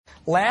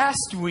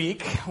Last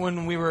week,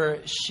 when we were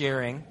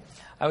sharing,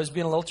 I was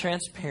being a little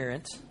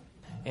transparent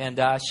and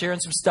sharing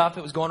some stuff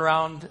that was going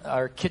around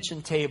our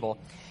kitchen table.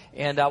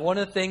 And one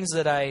of the things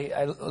that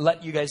I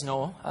let you guys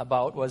know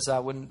about was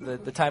when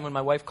the time when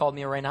my wife called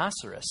me a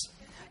rhinoceros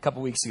a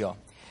couple weeks ago.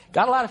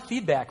 Got a lot of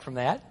feedback from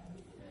that,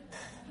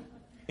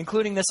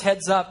 including this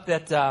heads up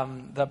that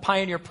the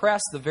Pioneer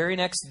Press the very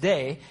next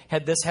day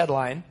had this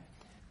headline: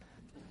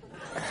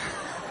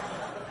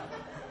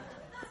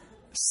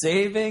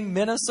 Saving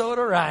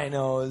Minnesota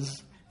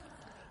Rhinos.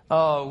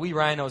 Oh, we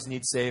rhinos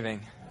need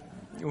saving.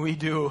 We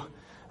do.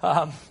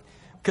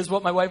 Because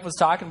what my wife was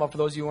talking about, for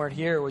those of you who weren't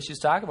here, what she was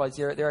talking about is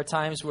there are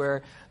times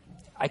where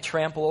I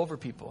trample over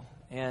people.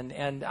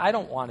 And I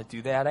don't want to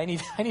do that. I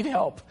need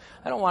help.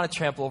 I don't want to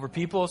trample over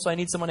people, so I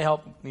need someone to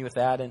help me with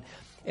that.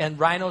 And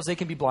rhinos, they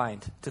can be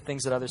blind to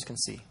things that others can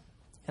see.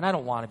 And I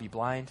don't want to be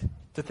blind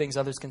to things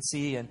others can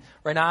see. And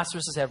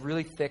rhinoceroses have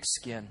really thick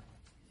skin.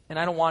 And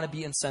I don't want to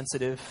be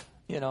insensitive,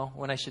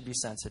 when I should be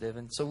sensitive.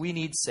 And so we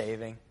need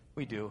saving.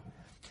 We do.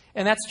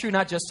 And that's true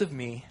not just of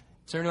me.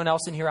 Is there anyone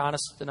else in here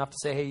honest enough to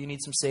say, hey, you need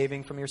some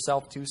saving from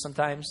yourself too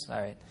sometimes? All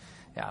right.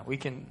 Yeah, we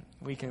can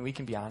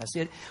be honest.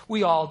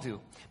 We all do.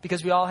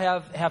 Because we all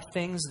have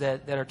things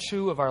that are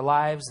true of our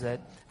lives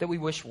that we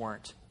wish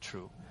weren't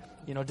true.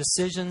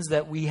 Decisions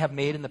that we have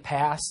made in the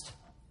past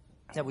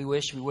that we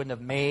wish we wouldn't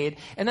have made.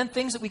 And then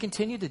things that we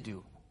continue to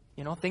do.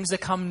 Things that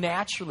come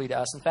naturally to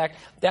us. In fact,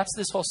 that's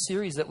this whole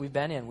series that we've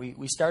been in.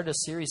 We started a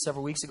series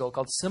several weeks ago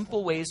called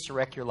Simple Ways to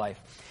Wreck Your Life.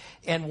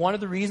 And one of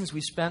the reasons we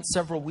spent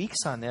several weeks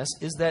on this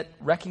is that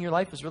wrecking your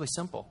life is really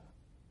simple.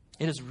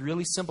 It is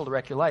really simple to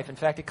wreck your life. In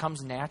fact, it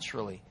comes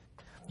naturally.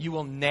 You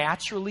will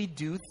naturally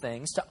do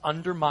things to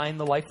undermine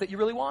the life that you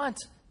really want.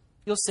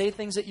 You'll say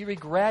things that you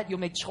regret. You'll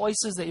make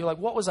choices that you're like,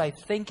 what was I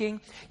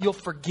thinking? You'll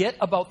forget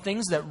about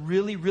things that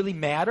really, really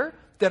matter,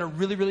 that are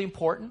really, really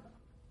important.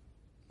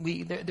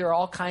 There are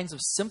all kinds of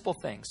simple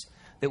things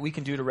that we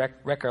can do to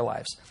wreck our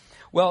lives.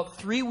 Well,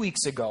 3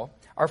 weeks ago,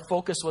 our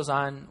focus was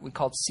on, we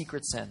called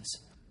secret sins.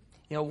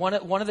 One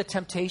of the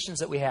temptations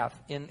that we have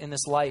in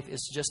this life is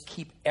to just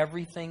keep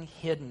everything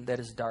hidden that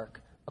is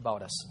dark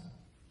about us.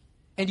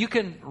 And you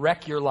can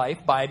wreck your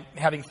life by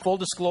having full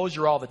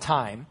disclosure all the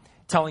time,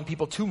 telling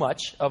people too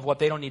much of what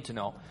they don't need to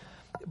know.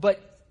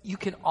 But you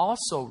can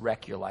also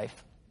wreck your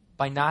life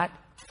by not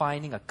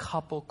finding a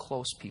couple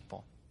close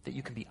people that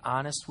you can be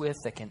honest with,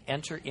 that can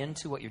enter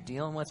into what you're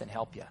dealing with and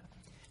help you.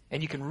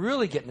 And you can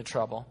really get into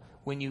trouble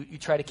when you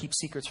try to keep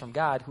secrets from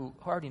God, who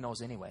already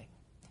knows anyway,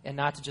 and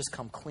not to just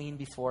come clean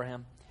before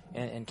him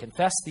and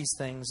confess these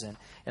things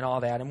and all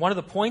that. And one of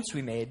the points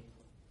we made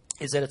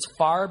is that it's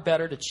far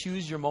better to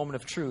choose your moment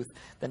of truth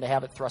than to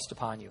have it thrust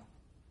upon you,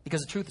 because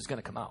the truth is going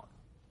to come out.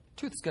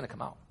 Truth is going to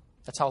come out.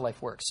 That's how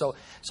life works. So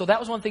that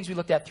was one of the things we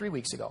looked at 3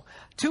 weeks ago.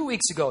 2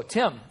 weeks ago,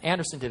 Tim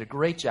Anderson did a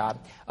great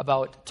job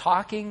about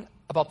talking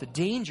about the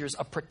dangers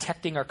of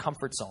protecting our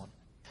comfort zone.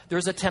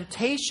 There's a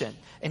temptation,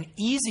 an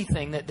easy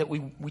thing that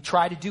we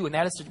try to do, and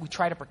that is we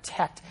try to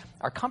protect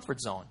our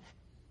comfort zone.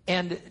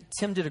 And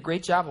Tim did a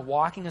great job of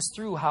walking us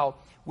through how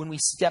when we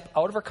step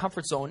out of our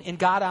comfort zone in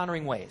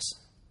God-honoring ways,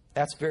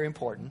 that's very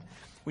important.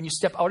 When you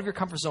step out of your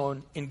comfort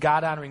zone in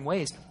God-honoring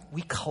ways,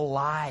 we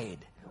collide.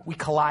 We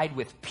collide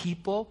with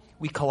people.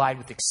 We collide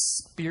with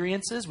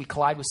experiences. We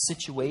collide with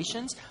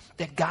situations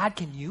that God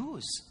can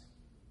use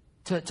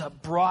to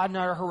broaden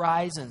our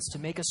horizons, to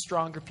make us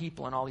stronger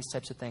people, and all these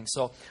types of things.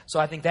 So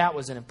I think that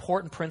was an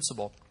important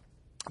principle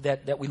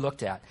that we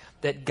looked at,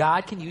 that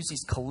God can use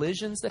these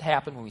collisions that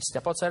happen when we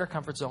step outside our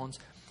comfort zones.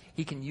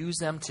 He can use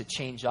them to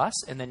change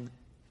us, and then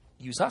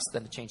use us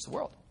then to change the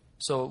world.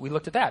 So we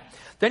looked at that.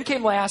 Then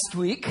came last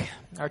week.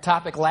 Our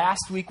topic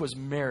last week was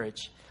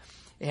marriage.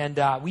 And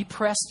we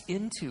pressed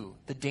into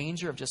the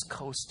danger of just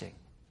coasting,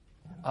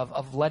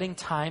 of letting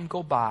time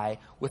go by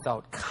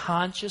without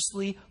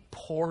consciously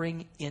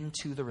pouring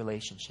into the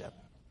relationship.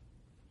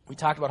 We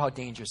talked about how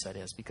dangerous that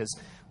is because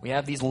we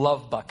have these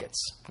love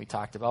buckets we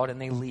talked about,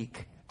 and they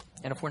leak.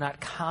 And if we're not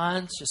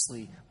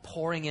consciously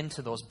pouring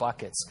into those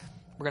buckets,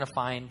 we're going to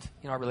find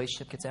our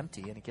relationship gets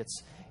empty and it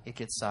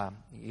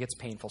gets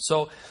painful.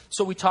 So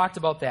we talked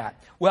about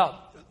that.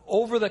 Well,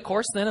 over the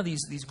course then of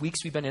these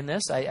weeks we've been in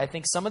this, I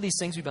think some of these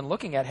things we've been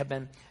looking at have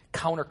been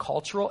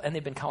countercultural and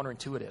they've been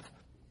counterintuitive.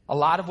 A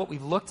lot of what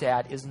we've looked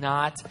at is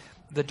not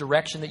the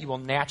direction that you will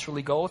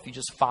naturally go if you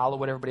just follow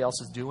what everybody else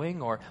is doing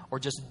or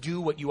just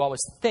do what you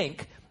always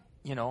think,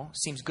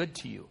 seems good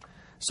to you.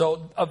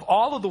 So of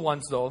all of the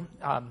ones, though,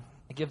 I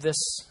give this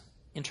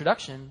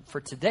introduction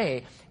for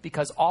today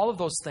because all of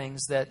those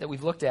things that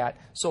we've looked at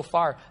so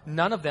far,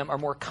 none of them are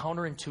more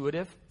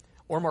counterintuitive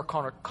or more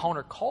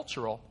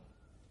countercultural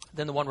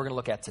than the one we're going to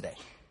look at today.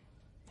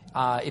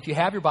 If you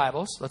have your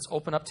Bibles, let's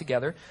open up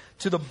together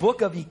to the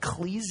book of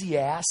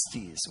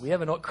Ecclesiastes. We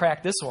haven't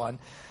cracked this one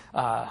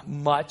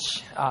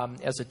much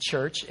as a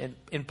church,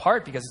 in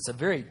part because it's a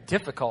very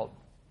difficult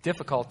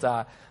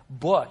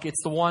book.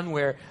 It's the one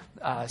where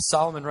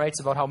Solomon writes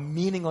about how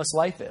meaningless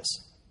life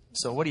is.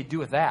 So what do you do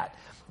with that?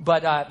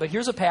 But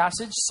here's a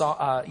passage,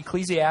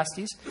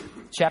 Ecclesiastes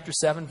chapter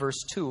 7,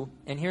 verse 2.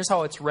 And here's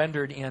how it's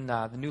rendered in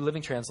the New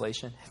Living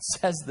Translation. It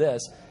says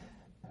this.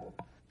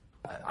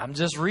 I'm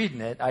just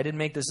reading it. I didn't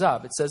make this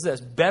up. It says this.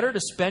 Better to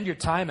spend your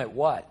time at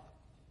what?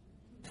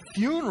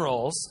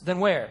 Funerals than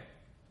where?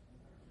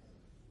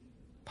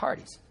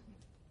 Parties.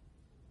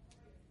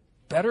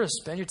 Better to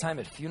spend your time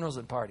at funerals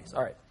than parties.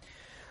 All right.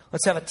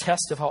 Let's have a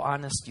test of how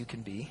honest you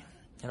can be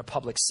in a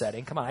public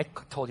setting. Come on, I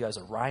told you I was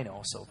a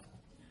rhino, so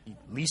the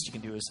least you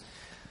can do is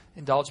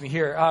indulge me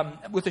here.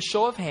 With a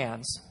show of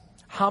hands,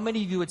 how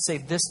many of you would say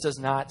this does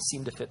not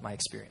seem to fit my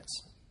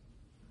experience?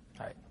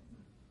 All right.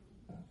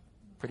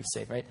 Pretty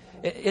safe, right?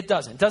 It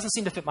doesn't. It doesn't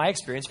seem to fit my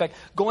experience. In fact,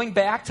 going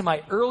back to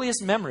my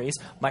earliest memories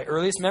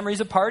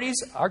of parties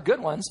are good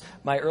ones.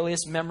 My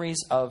earliest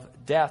memories of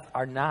death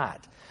are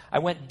not. I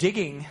went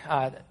digging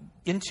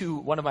into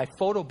one of my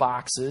photo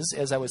boxes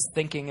as I was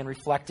thinking and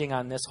reflecting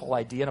on this whole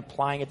idea and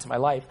applying it to my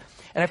life.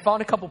 And I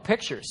found a couple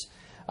pictures.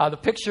 The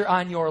picture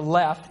on your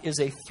left is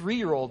a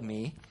 3-year-old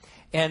me,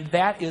 and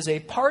that is a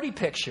party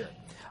picture.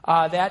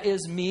 That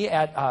is me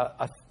at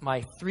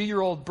my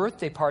 3-year-old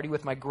birthday party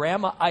with my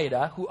grandma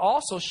Ida, who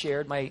also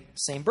shared my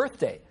same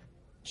birthday.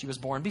 She was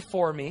born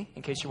before me,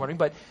 in case you're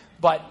wondering,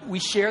 but we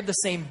shared the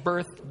same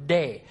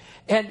birthday.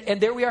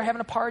 And there we are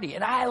having a party.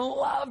 And I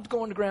loved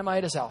going to Grandma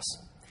Ida's house.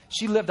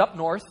 She lived up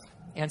north,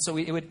 and so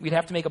we'd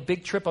have to make a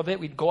big trip of it.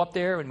 We'd go up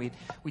there, and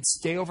we'd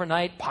stay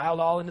overnight, piled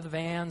all into the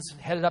vans,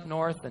 headed up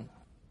north, and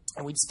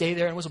we'd stay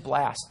there, and it was a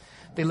blast.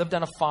 They lived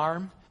on a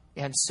farm,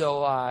 and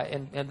so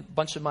and a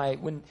bunch of my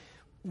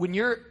when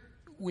you're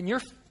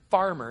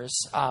farmers,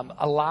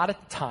 a lot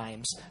of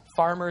times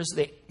farmers,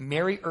 they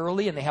marry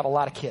early and they have a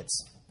lot of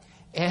kids.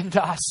 And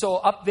so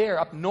up there,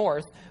 up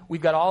north,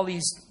 we've got all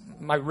these,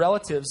 my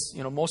relatives,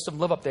 most of them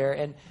live up there,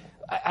 and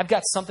I've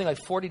got something like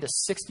 40 to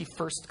 60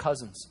 first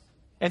cousins.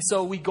 And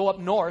so we go up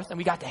north, and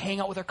we got to hang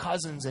out with our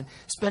cousins and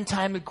spend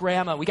time with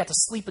Grandma. We got to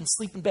sleep in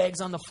sleeping bags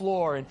on the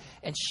floor,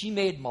 and she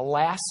made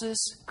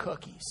molasses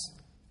cookies.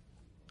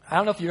 I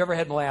don't know if you've ever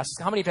had molasses.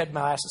 How many have had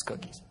molasses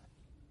cookies?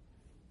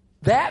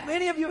 That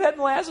many of you have had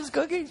molasses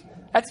cookies?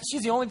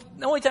 She's the only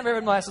time I've ever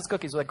had molasses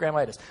cookies was at Grandma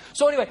Ida's.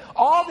 So anyway,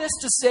 all this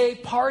to say,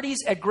 parties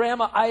at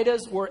Grandma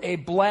Ida's were a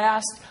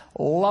blast.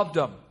 Loved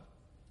them.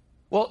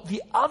 Well,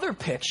 the other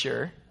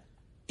picture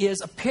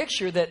is a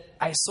picture that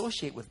I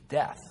associate with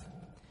death.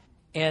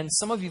 And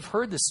some of you have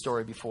heard this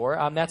story before.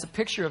 That's a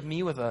picture of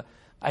me with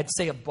I'd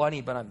say a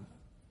bunny, but I'm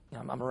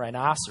a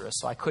rhinoceros,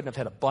 so I couldn't have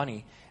had a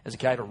bunny. As a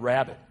kid, I had a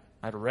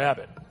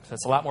rabbit.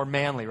 That's a lot more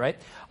manly, right?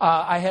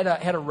 I had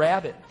a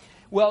rabbit.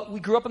 Well, we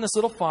grew up on this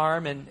little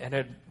farm and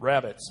had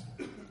rabbits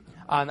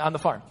on the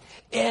farm.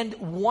 And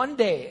one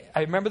day,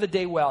 I remember the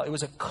day well, it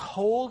was a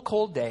cold,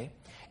 cold day,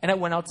 and I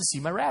went out to see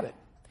my rabbit.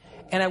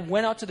 And I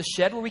went out to the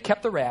shed where we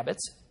kept the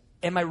rabbits,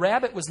 and my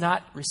rabbit was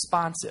not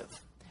responsive.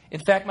 In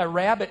fact, my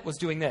rabbit was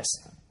doing this.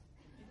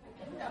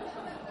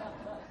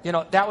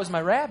 That was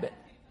my rabbit.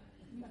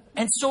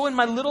 And so in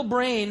my little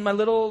brain, my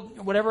little,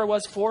 whatever it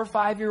was, 4 or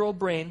 5-year-old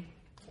brain,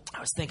 I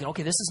was thinking,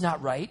 okay, this is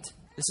not right.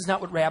 This is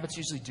not what rabbits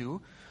usually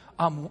do.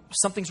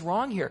 Something's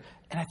wrong here.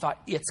 And I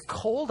thought, it's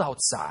cold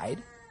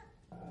outside.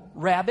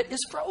 Rabbit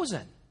is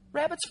frozen.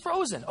 Rabbit's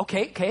frozen.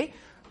 Okay.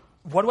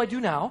 What do I do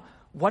now?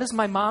 What does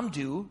my mom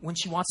do when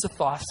she wants to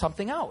thaw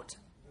something out?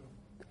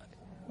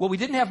 Well, we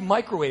didn't have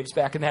microwaves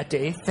back in that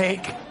day.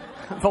 Thank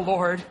the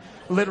Lord,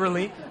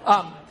 literally.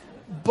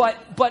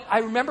 But I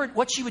remembered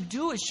what she would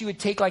do is she would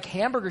take like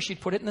hamburger,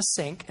 she'd put it in the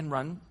sink and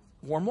run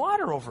warm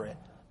water over it.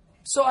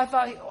 So I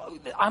thought,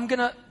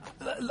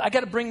 I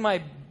got to bring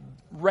my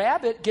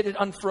rabbit, get it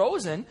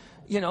unfrozen,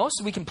 so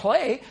we can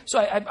play. So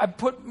I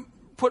put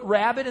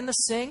rabbit in the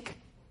sink,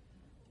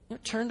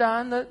 turned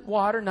on the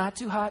water, not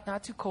too hot,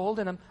 not too cold,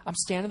 and I'm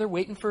standing there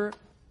waiting for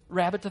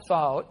rabbit to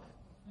thaw out.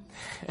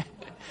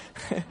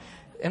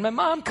 And my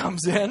mom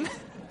comes in,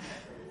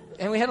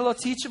 and we had a little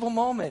teachable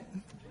moment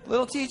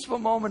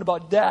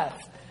about death,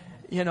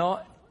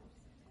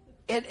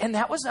 And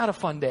that was not a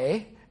fun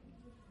day.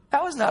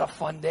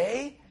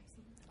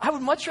 I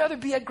would much rather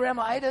be at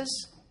Grandma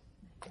Ida's,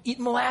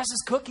 eating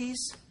molasses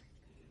cookies,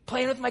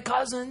 playing with my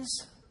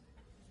cousins,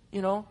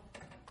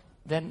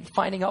 than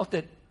finding out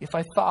that if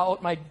I thaw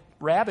out my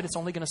rabbit, it's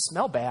only going to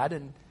smell bad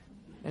and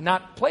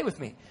not play with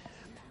me.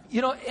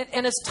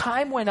 And as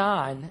time went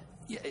on,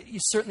 you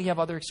certainly have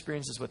other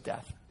experiences with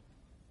death.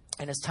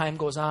 And as time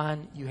goes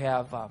on, you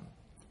have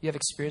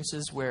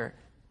experiences where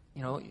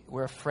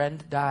a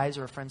friend dies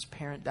or a friend's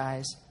parent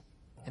dies,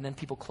 and then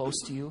people close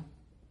to you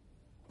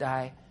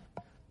die.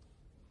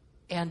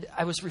 And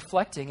I was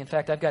reflecting. In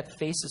fact, I've got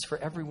faces for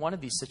every one of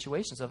these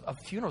situations of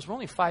funerals. We're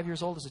only 5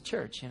 years old as a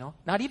church,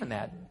 Not even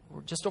that. We're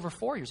just over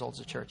 4 years old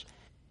as a church.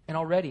 And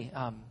already,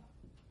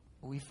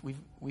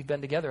 we've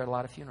been together at a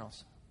lot of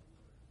funerals.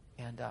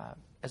 And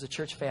as a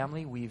church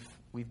family, we've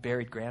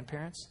buried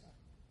grandparents,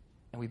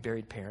 and we've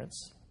buried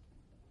parents,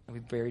 and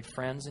we've buried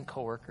friends and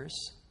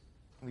coworkers,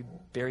 and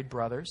we've buried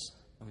brothers,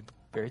 and we've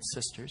buried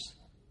sisters,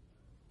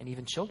 and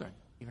even children,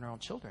 even our own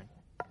children.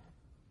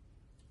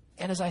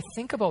 And as I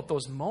think about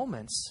those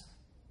moments,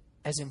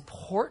 as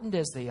important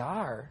as they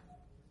are,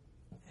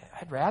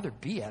 I'd rather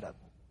be at a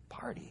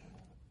party.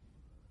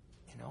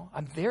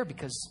 I'm there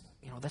because,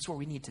 that's where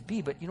we need to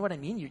be. But you know what I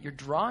mean? You're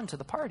drawn to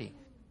the party.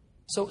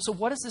 So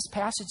what is this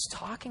passage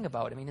talking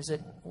about? I mean,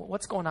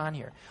 what's going on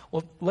here?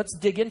 Well, let's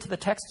dig into the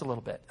text a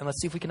little bit, and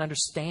let's see if we can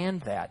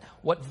understand that.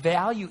 What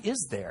value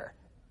is there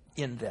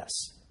in this?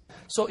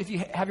 So if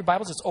you have your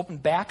Bibles, let's open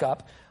back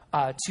up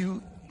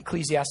to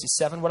Ecclesiastes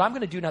 7. What I'm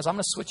going to do now is I'm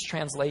going to switch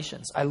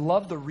translations. I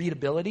love the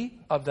readability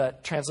of the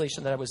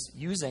translation that I was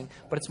using,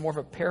 but it's more of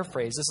a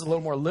paraphrase. This is a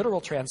little more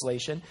literal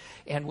translation,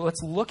 and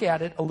let's look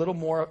at it a little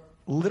more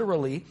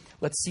literally.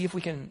 Let's see if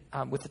we can,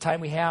 with the time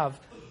we have,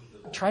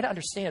 try to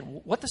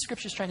understand what the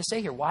Scripture is trying to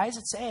say here. Why is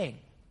it saying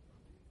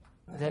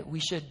that we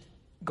should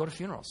go to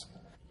funerals?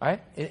 All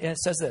right? And it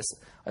says this.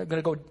 I'm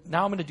going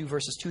to do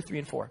verses 2, 3,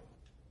 and 4.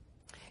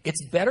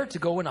 It's better to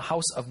go in a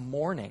house of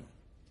mourning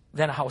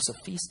than a house of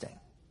feasting.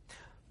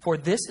 For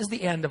this is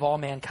the end of all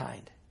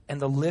mankind, and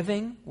the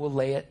living will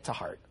lay it to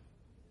heart.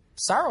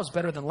 Sorrow is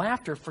better than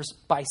laughter, for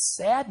by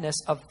sadness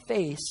of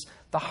face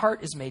the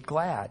heart is made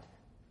glad.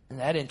 Isn't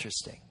that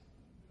interesting?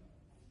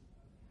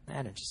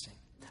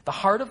 The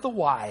heart of the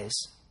wise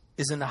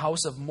is in the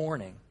house of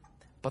mourning,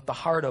 but the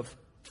heart of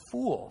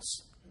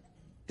fools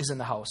is in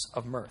the house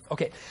of mirth.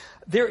 Okay,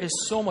 there is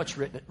so much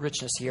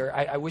richness here.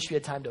 I wish we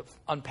had time to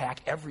unpack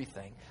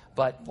everything,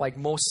 but like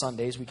most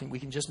Sundays, we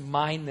can just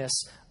mine this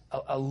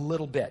a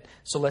little bit.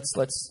 So let's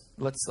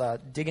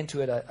dig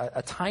into it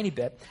a tiny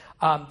bit.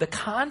 The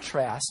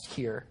contrast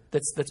here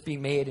that's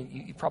being made, and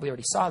you probably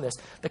already saw this.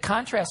 The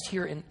contrast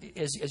here,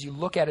 as you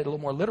look at it a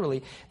little more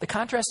literally, the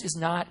contrast is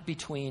not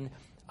between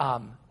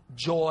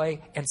joy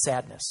and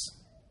sadness.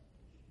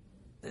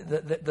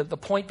 The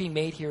point being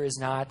made here is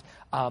not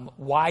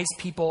wise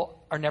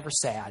people are never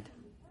sad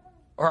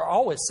or are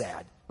always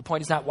sad. The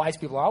point is not wise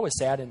people are always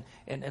sad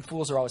and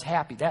fools are always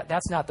happy.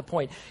 That's not the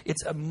point.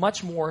 It's a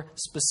much more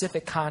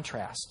specific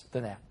contrast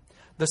than that.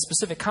 The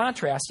specific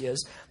contrast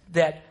is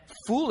that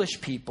foolish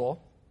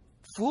people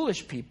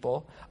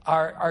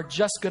are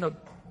just going to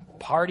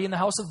party in the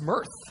house of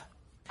mirth.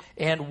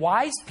 And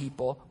wise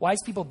people,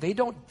 they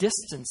don't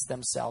distance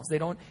themselves. They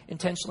don't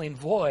intentionally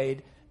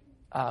avoid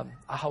a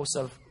house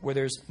where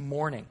there's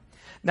mourning.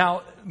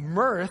 Now,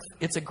 mirth,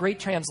 it's a great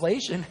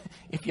translation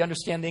if you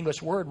understand the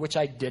English word, which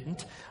I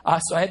didn't.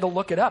 So I had to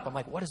look it up. I'm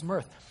like, what is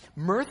mirth?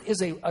 Mirth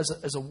is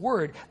a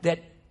word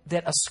that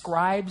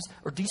ascribes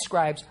or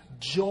describes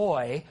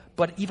joy,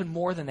 but even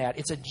more than that.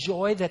 It's a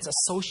joy that's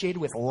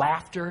associated with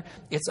laughter.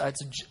 It's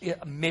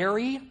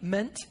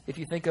merriment. If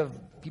you think of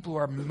people who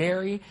are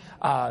merry,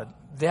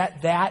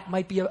 that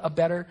might be a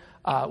better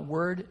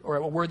word, or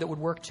a word that would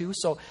work too.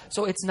 So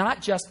it's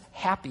not just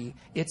happy.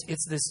 It's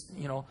this,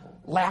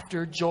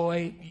 laughter,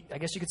 joy. I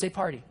guess you could say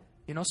party.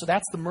 So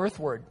that's the mirth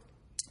word.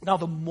 Now,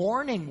 the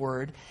mourning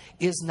word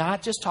is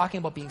not just talking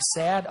about being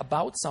sad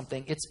about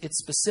something. It's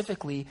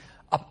specifically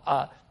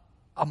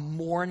a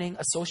mourning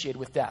associated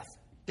with death.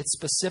 It's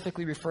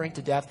specifically referring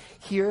to death.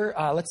 Here,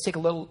 let's take a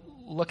little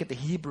look at the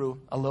Hebrew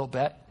a little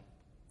bit.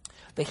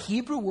 The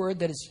Hebrew word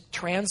that is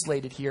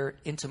translated here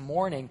into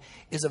mourning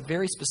is a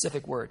very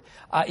specific word.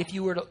 If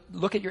you were to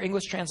look at your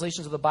English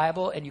translations of the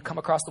Bible and you come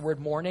across the word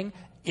mourning,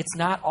 it's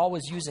not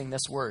always using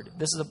this word.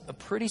 This is a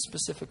pretty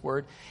specific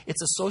word.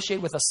 It's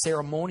associated with a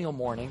ceremonial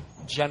mourning,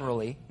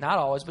 generally, not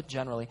always, but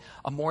generally,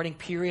 a mourning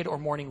period or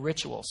mourning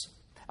rituals.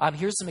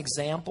 Here's some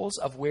examples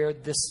of where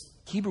this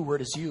Hebrew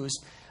word is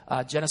used.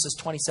 Genesis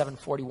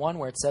 27:41,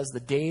 where it says, "The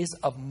days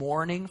of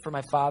mourning for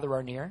my father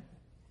are near."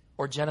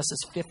 Or Genesis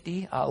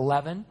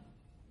 50:11.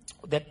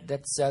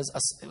 That says,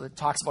 it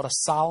talks about a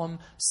solemn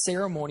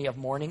ceremony of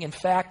mourning. In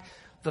fact,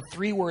 the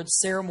three words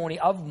ceremony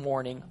of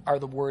mourning are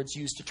the words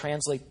used to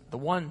translate the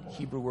one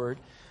Hebrew word.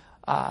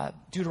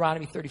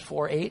 Deuteronomy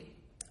 34:8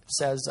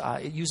 says,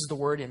 it uses the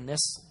word in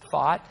this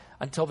thought,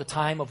 until the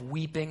time of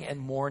weeping and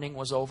mourning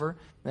was over. And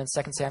then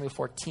 2 Samuel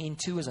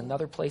 14:2 is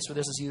another place where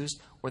this is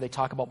used, where they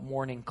talk about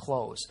mourning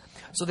clothes.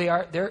 So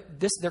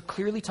they're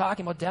clearly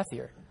talking about death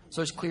here.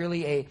 So there's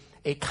clearly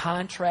a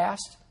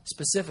contrast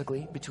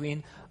specifically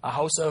between a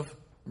house of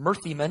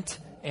mirthiment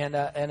and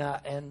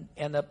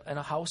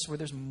a house where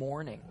there's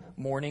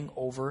mourning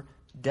over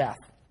death.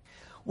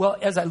 Well,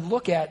 as I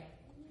look at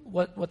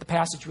what the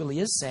passage really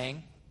is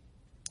saying,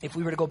 if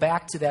we were to go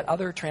back to that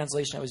other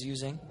translation I was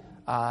using,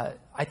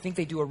 I think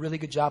they do a really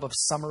good job of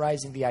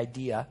summarizing the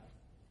idea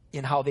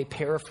in how they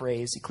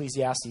paraphrase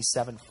Ecclesiastes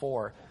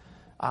 7:4.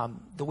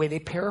 The way they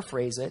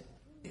paraphrase it,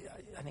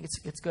 I think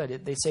it's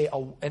good. They say,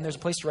 and there's a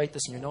place to write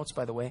this in your notes,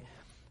 by the way,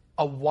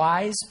 a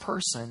wise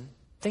person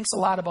thinks a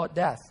lot about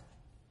death,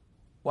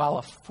 while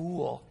a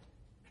fool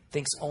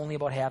thinks only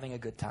about having a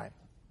good time.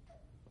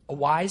 A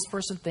wise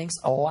person thinks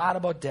a lot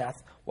about death,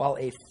 while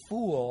a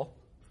fool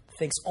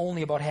thinks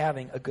only about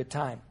having a good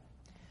time.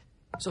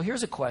 So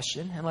here's a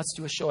question, and let's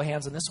do a show of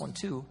hands on this one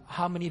too.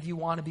 How many of you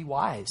want to be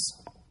wise?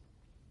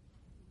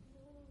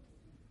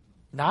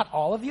 Not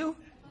all of you?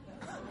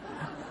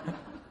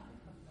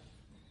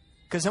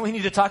 Because then we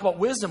need to talk about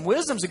wisdom.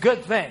 Wisdom's a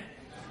good thing.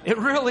 It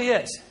really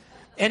is.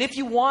 And if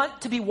you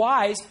want to be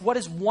wise, what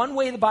is one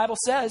way the Bible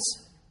says,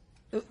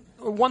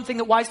 or one thing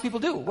that wise people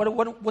do?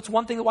 What's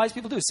one thing that wise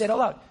people do? Say it out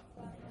loud.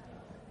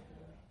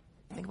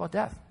 Think about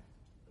death.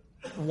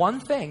 One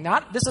thing,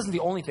 this isn't the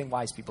only thing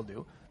wise people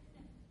do,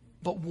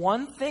 but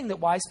one thing that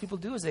wise people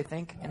do is they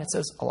think, and it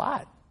says a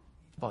lot,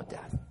 about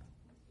death.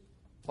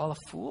 While a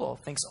fool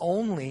thinks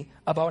only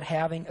about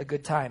having a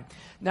good time.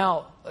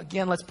 Now,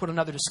 again, let's put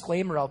another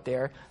disclaimer out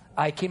there.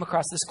 I came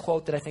across this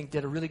quote that I think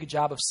did a really good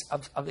job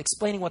of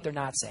explaining what they're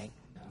not saying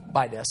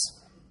by this.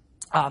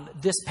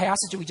 This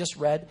passage that we just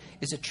read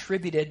is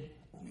attributed,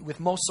 with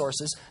most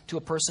sources, to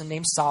a person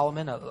named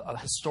Solomon, a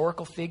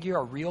historical figure,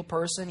 a real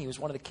person. He was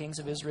one of the kings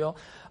of Israel.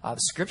 The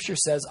scripture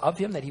says of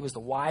him that he was the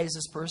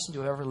wisest person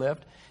to have ever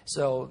lived.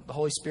 So the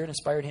Holy Spirit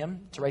inspired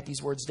him to write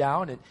these words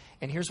down.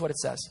 And here's what it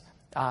says.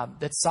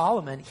 That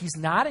Solomon, he's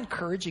not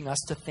encouraging us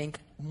to think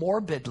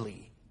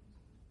morbidly.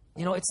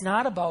 You know, it's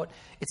not about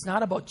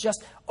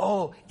just,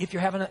 if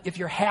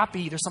you're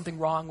happy, there's something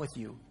wrong with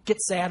you.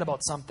 Get sad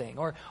about something,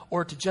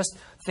 or to just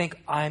think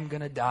I'm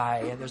going to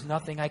die and there's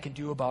nothing I can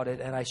do about it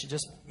and I should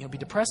just, be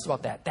depressed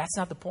about that. That's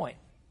not the point.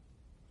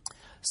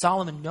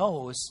 Solomon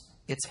knows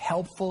it's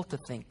helpful to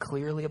think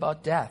clearly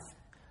about death.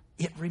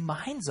 It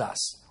reminds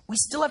us we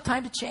still have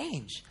time to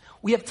change.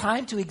 We have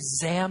time to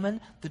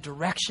examine the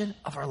direction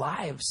of our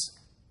lives.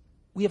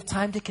 We have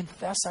time to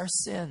confess our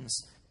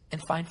sins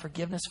and find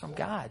forgiveness from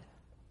God.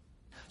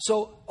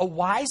 So a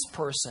wise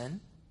person,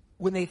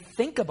 when they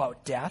think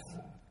about death,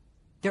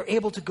 they're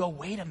able to go,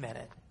 wait a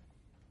minute,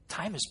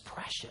 time is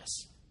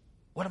precious.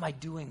 What am I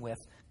doing with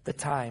the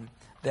time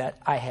that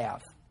I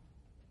have?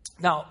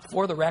 Now,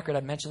 for the record,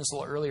 I mentioned this a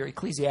little earlier,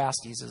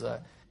 Ecclesiastes is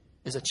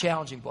a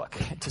challenging book,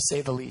 to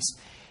say the least.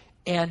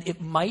 And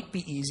it might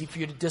be easy for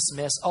you to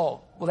dismiss,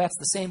 that's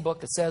the same book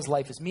that says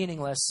life is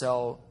meaningless,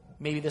 so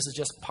maybe this is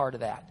just part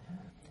of that.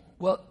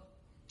 Well,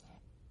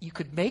 you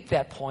could make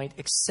that point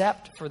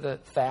except for the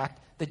fact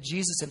that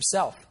Jesus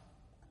himself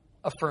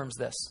affirms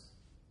this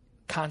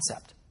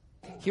concept.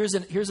 Here's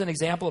an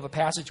example of a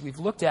passage we've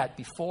looked at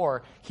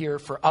before here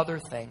for other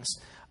things.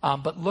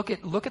 But look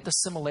at the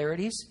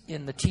similarities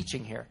in the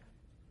teaching here.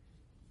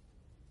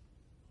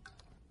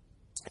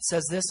 It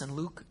says this in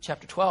Luke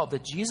chapter 12,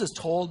 that Jesus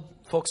told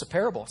folks a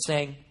parable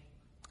saying,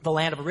 the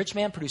land of a rich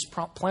man produced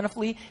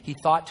plentifully. He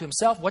thought to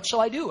himself, what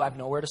shall I do? I have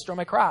nowhere to store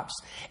my crops.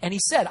 And he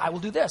said, I will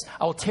do this.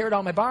 I will tear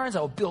down my barns.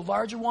 I will build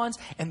larger ones.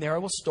 And there I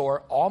will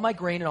store all my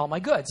grain and all my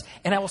goods.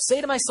 And I will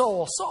say to my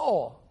soul,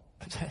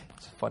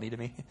 it's funny to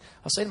me.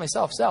 I'll say to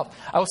myself,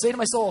 I will say to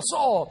my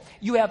soul,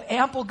 you have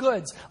ample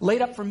goods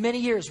laid up for many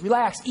years.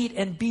 Relax, eat,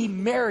 and be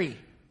merry.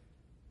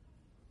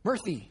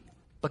 Mirthy.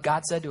 But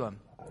God said to him,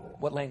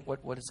 what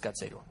does God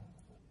say to him?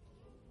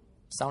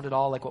 Sound at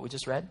all like what we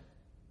just read?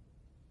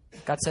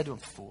 God said to him,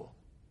 fool.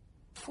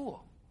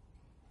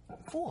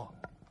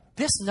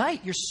 This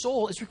night your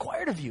soul is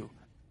required of you.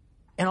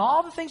 And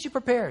all the things you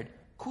prepared,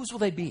 whose will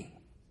they be?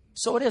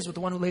 So it is with the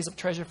one who lays up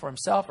treasure for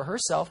himself or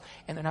herself,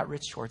 and they're not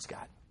rich towards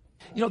God.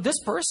 This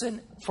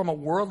person, from a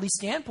worldly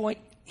standpoint,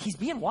 he's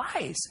being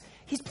wise.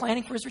 He's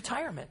planning for his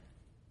retirement.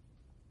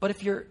 But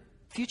if your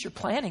future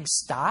planning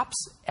stops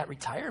at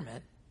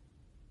retirement,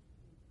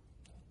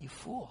 you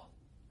fool.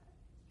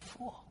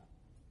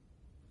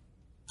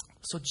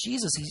 So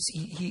Jesus,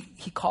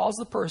 he calls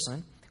the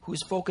person who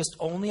is focused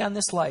only on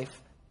this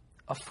life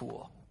a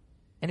fool.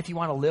 And if you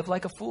want to live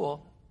like a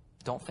fool,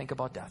 don't think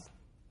about death.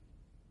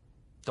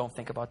 Don't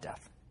think about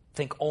death.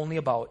 Think only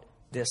about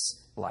this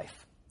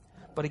life.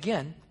 But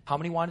again, how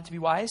many wanted to be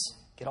wise?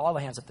 Get all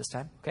the hands up this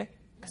time, okay?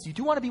 Because you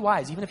do want to be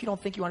wise, even if you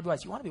don't think you want to be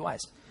wise. You want to be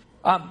wise.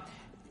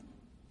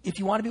 If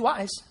you want to be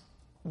wise,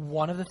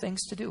 one of the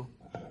things to do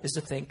is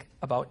to think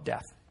about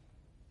death.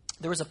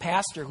 There was a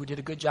pastor who did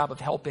a good job of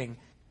helping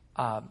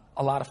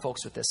a lot of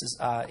folks with this.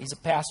 He's a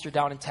pastor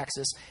down in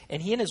Texas,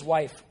 and he and his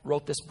wife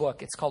wrote this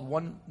book. It's called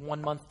One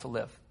Month to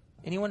Live.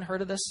 Anyone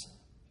heard of this?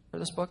 Heard of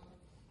this book?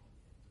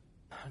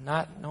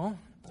 No?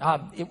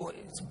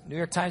 It's a New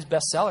York Times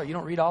bestseller. You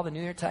don't read all the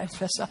New York Times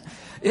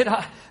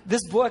bestseller?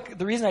 This book,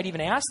 the reason I'd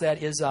even ask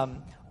that is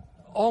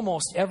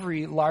almost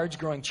every large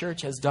growing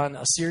church has done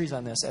a series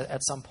on this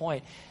at some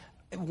point.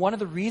 One of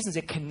the reasons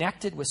it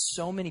connected with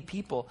so many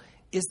people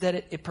is that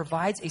it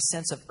provides a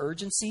sense of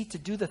urgency to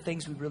do the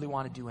things we really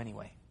want to do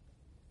anyway.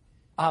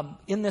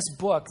 In this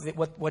book,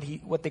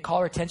 what they call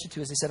our attention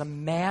to is they said,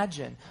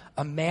 imagine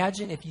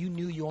if you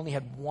knew you only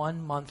had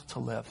 1 month to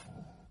live.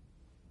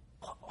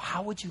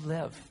 How would you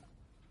live?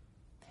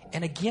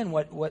 And again,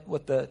 what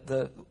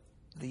the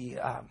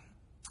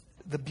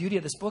beauty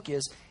of this book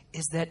is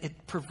that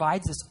it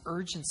provides this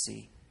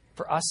urgency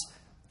for us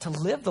to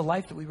live the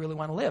life that we really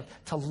want to live,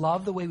 to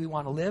love the way we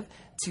want to live,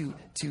 to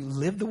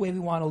live the way we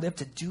want to live,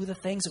 to do the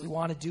things that we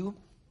want to do.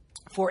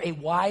 For a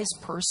wise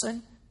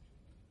person,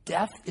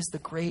 death is the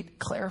great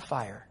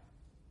clarifier.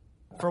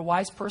 For a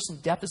wise person,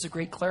 death is a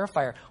great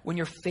clarifier. When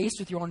you're faced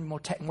with your own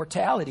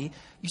mortality,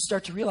 you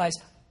start to realize,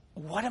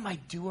 what am I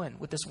doing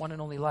with this one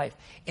and only life?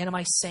 And am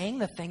I saying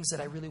the things that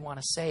I really want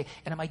to say?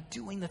 And am I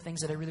doing the things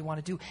that I really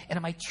want to do? And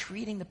am I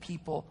treating the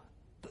people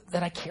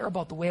that I care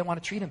about the way I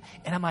want to treat them?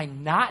 And am I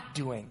not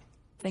doing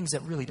things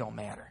that really don't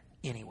matter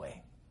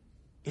anyway?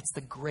 It's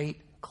the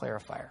great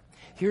clarifier.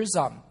 Here's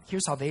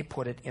how they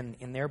put it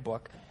in their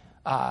book.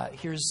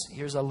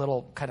 Here's a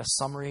little kind of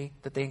summary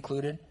that they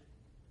included.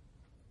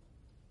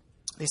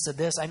 They said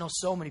this: I know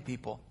so many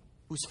people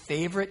whose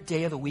favorite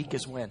day of the week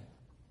is when?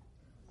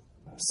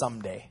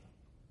 Someday.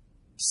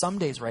 Some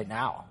days right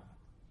now.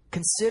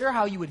 Consider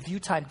how you would view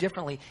time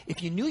differently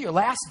if you knew your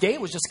last day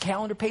was just a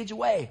calendar page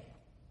away.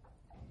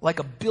 Like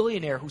a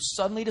billionaire who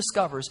suddenly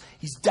discovers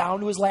he's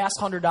down to his last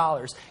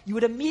 $100. You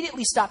would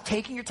immediately stop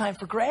taking your time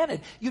for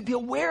granted. You'd be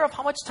aware of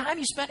how much time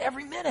you spent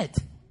every minute.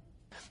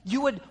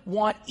 You would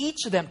want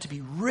each of them to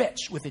be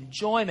rich with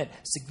enjoyment,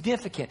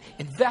 significant,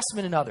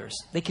 investment in others.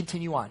 They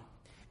continue on.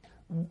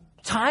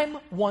 Time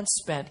once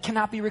spent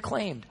cannot be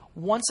reclaimed.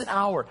 Once an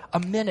hour, a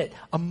minute,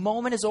 a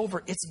moment is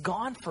over. It's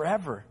gone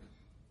forever.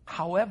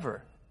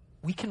 However,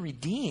 we can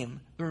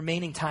redeem the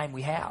remaining time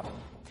we have.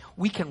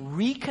 We can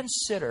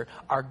reconsider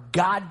our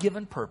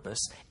God-given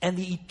purpose and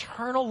the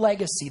eternal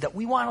legacy that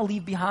we want to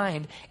leave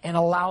behind and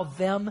allow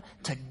them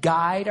to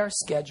guide our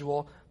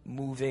schedule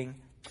moving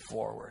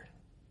forward.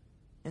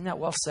 Isn't that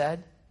well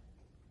said?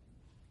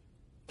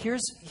 Here,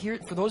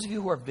 for those of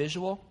you who are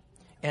visual,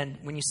 and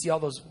when you see all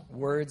those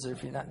words, or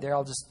if you're not, they're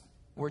all just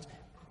words.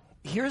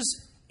 Here's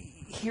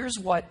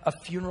what a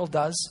funeral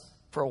does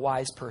for a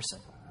wise person.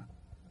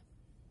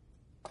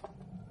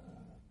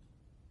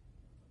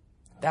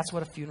 That's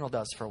what a funeral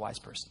does for a wise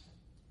person.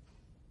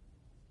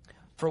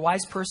 For a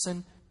wise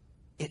person,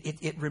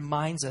 it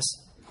reminds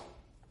us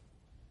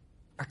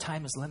our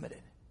time is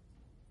limited.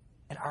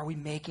 And are we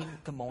making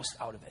the most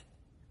out of it?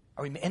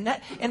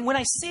 And when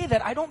I say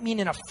that, I don't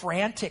mean in a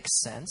frantic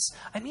sense.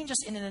 I mean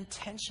just in an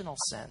intentional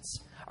sense.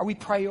 Are we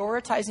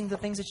prioritizing the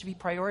things that should be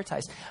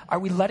prioritized? Are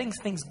we letting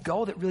things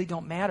go that really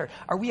don't matter?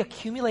 Are we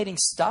accumulating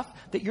stuff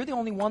that you're the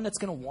only one that's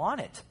going to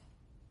want it,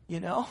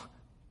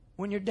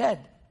 when you're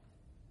dead?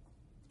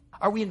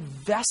 Are we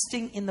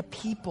investing in the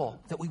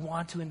people that we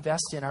want to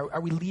invest in?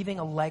 Are we leaving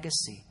a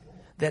legacy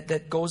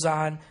that goes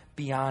on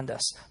beyond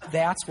us?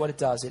 That's what it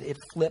does. It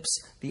flips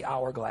the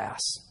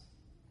hourglass.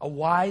 A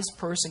wise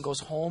person goes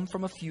home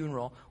from a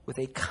funeral with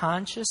a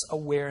conscious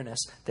awareness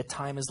that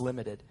time is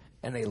limited.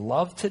 And they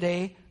love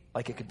today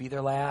like it could be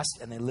their last,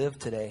 and they live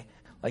today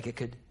like it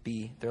could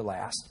be their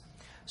last.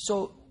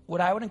 So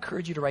what I would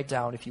encourage you to write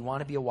down, if you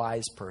want to be a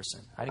wise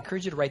person, I'd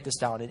encourage you to write this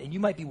down. And you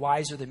might be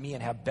wiser than me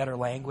and have better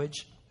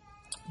language,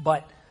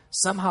 but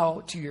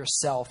somehow to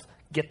yourself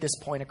get this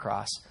point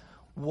across.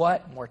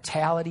 What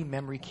mortality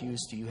memory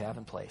cues do you have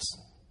in place?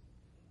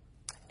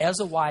 As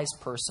a wise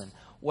person,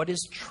 what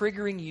is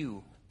triggering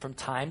you from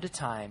time to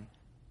time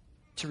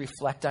to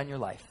reflect on your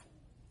life?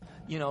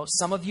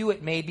 Some of you,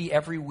 it may be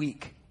every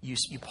week.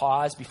 You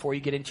pause before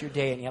you get into your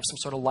day and you have some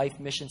sort of life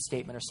mission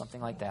statement or something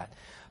like that.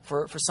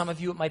 For some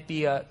of you, it might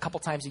be a couple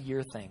times a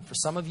year thing. For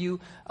some of you,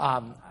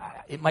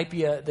 it might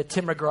be the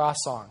Tim McGraw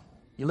song.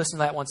 You listen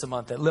to that once a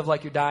month. That Live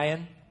Like You're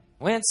Dying.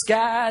 Went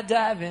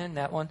skydiving,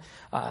 that one.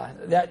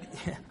 That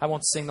I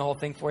won't sing the whole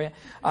thing for you.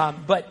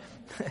 But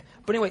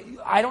anyway,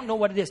 I don't know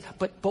what it is.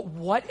 But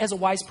what, as a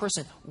wise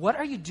person, what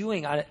are you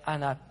doing on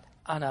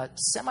a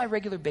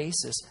semi-regular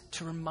basis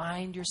to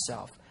remind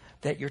yourself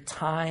that your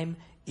time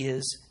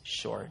is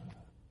short?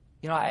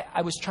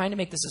 I was trying to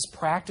make this as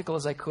practical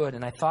as I could,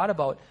 and I thought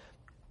about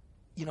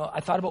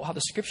how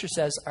the Scripture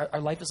says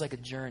our life is like a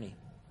journey.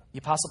 The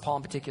Apostle Paul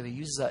in particular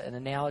uses an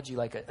analogy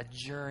like a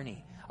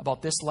journey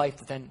about this life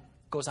that then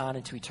goes on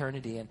into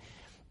eternity.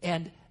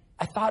 And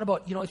I thought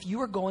about, if you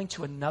were going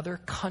to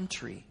another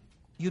country,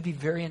 you'd be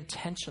very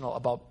intentional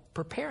about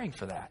preparing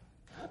for that.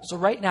 So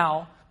right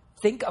now,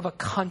 think of a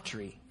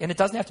country, and it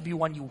doesn't have to be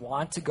one you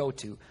want to go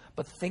to,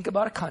 but think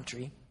about a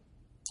country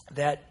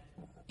that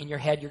in your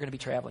head you're going to be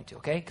traveling to,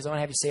 okay? Because I want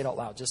to have you say it out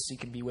loud just so you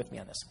can be with me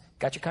on this.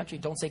 Got your country?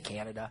 Don't say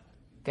Canada,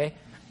 okay?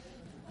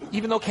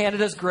 Even though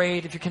Canada's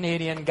great, if you're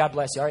Canadian, God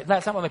bless you. All right,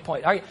 that's not my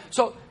point. All right,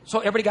 so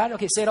everybody got it?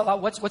 Okay, say it out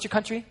loud. What's your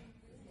country?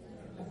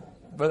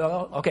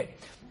 Okay.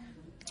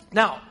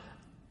 Now,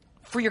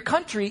 for your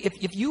country,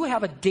 if you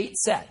have a date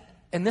set,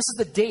 and this is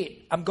the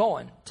date I'm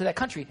going to that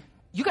country,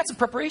 you got some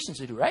preparations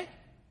to do, right?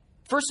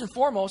 First and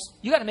foremost,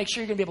 you got to make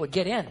sure you're going to be able to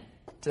get in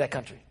to that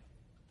country.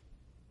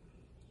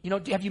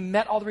 Have you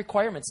met all the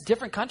requirements?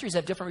 Different countries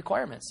have different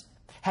requirements.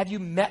 Have you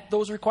met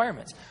those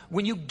requirements?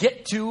 When you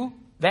get to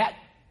that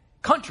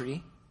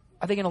country,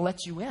 are they going to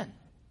let you in?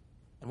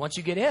 And once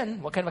you get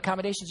in, what kind of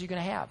accommodations are you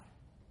going to have?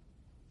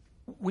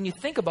 When you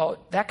think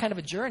about that kind of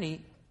a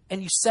journey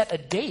and you set a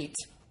date,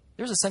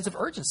 there's a sense of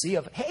urgency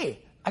of, hey,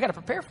 I got to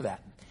prepare for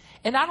that.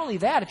 And not only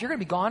that, if you're going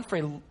to be gone for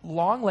a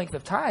long length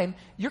of time,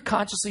 you're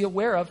consciously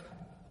aware of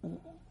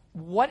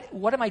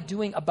what am I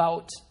doing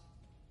about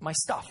my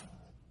stuff?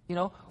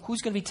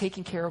 Who's going to be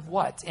taking care of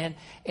what and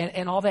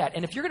all that.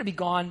 And if you're going to be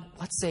gone,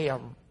 let's say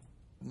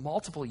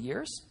multiple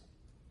years,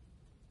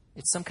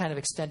 it's some kind of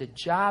extended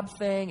job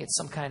thing, it's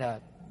some kind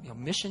of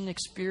mission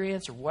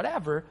experience or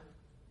whatever,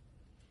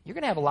 you're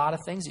going to have a lot of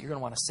things that you're going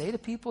to want to say to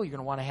people. You're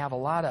going to want to have a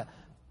lot of,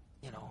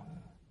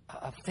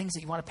 of things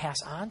that you want to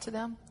pass on to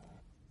them.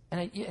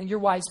 And you're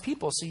wise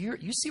people, so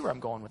you see where I'm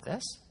going with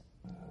this.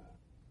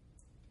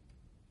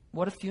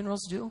 What do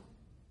funerals do?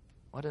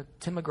 What do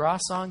Tim McGraw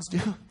songs do?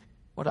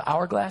 What do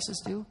hourglasses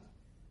do?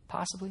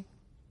 Possibly.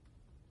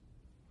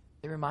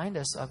 They remind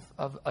us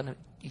of an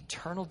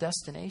eternal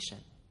destination.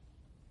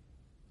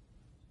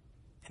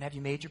 And have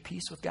you made your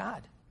peace with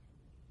God?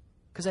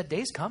 Because that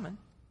day's coming.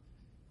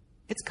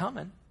 It's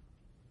coming.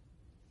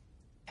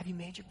 Have you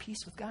made your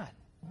peace with God?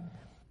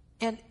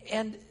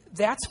 And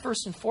that's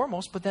first and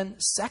foremost. But then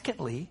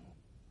secondly,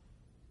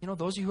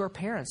 those of you who are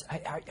parents,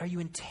 are you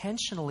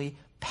intentionally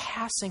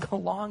passing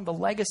along the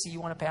legacy you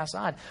want to pass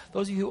on?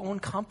 Those of you who own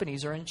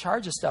companies or are in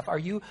charge of stuff, are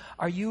you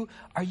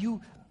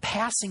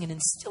passing and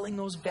instilling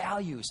those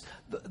values?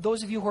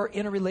 Those of you who are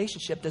in a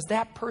relationship, does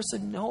that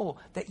person know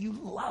that you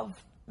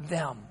love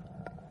them?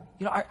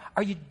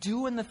 Are you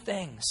doing the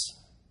things?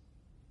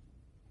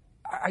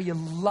 Are you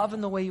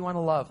loving the way you want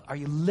to love? Are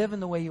you living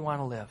the way you want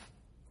to live?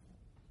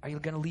 Are you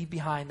going to leave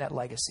behind that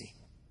legacy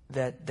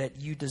that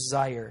you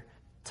desire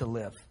to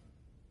live?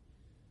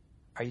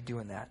 Are you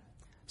doing that?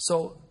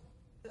 So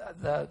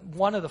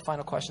one of the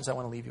final questions I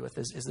want to leave you with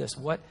is this.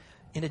 What,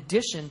 in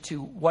addition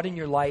to what in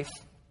your life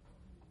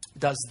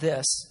does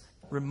this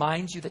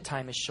remind you that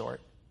time is short?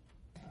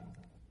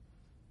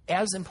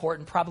 As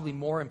important, probably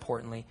more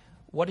importantly,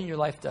 what in your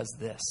life does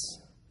this?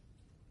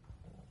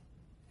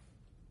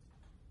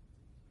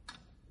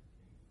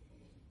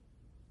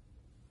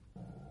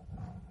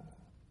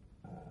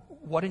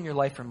 What in your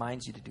life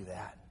reminds you to do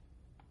that?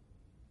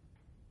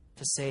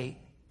 To say,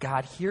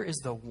 God, here is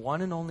the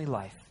one and only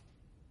life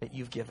that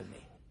you've given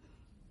me.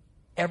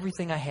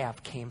 Everything I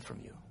have came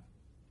from you.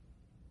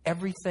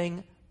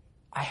 Everything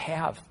I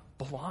have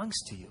belongs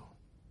to you.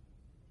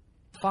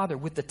 Father,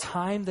 with the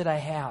time that I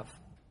have,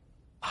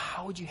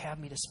 how would you have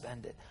me to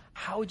spend it?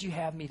 How would you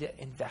have me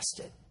to invest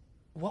it?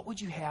 What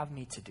would you have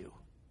me to do?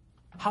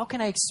 How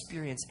can I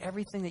experience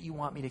everything that you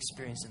want me to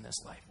experience in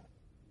this life?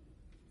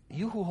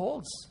 You who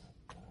holds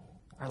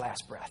our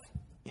last breath,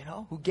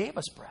 who gave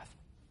us breath.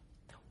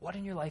 What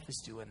in your life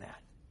is doing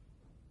that?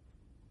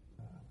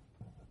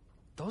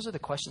 Those are the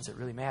questions that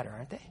really matter,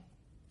 aren't they?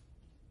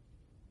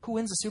 Who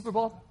wins the Super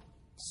Bowl?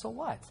 So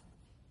what?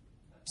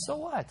 So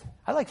what?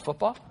 I like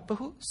football, but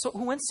who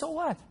wins? So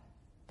what?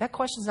 That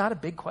question's not a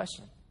big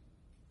question.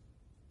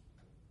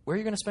 Where are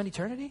you going to spend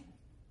eternity?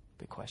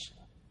 Big question.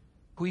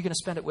 Who are you going to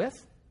spend it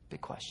with?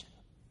 Big question.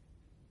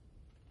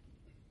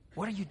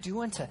 What are you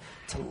doing to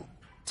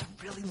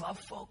really love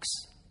folks?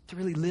 To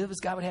really live as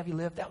God would have you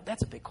live?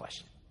 That's a big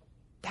question.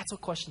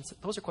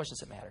 Those are questions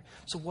that matter.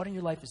 So what in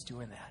your life is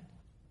doing that?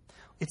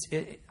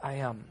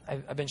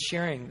 I've been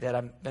sharing that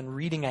I've been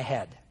reading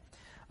ahead.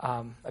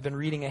 I've been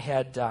reading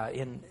ahead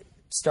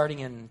starting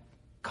in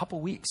a couple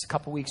weeks.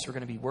 We're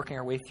going to be working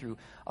our way through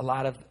a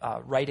lot of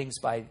writings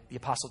by the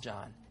Apostle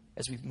John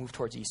as we move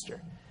towards Easter.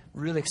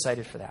 Really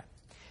excited for that.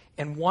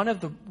 And one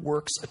of the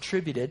works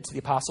attributed to the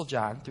Apostle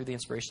John through the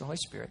inspiration of the Holy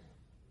Spirit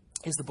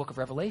is the book of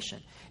Revelation.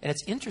 And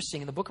it's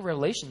interesting, in the book of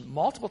Revelation,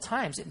 multiple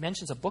times it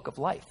mentions a book of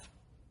life.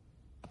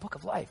 A book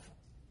of life.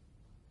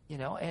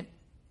 And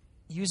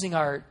using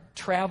our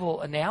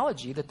travel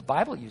analogy that the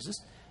Bible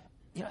uses,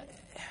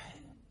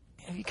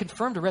 have you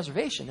confirmed a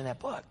reservation in that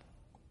book?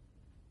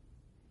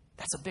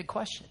 That's a big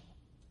question.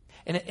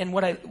 And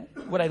what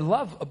I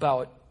love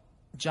about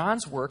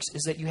John's works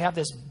is that you have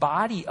this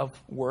body of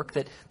work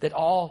that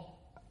all,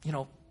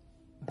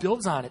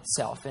 builds on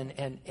itself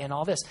and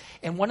all this.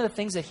 And one of the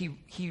things that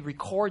he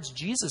records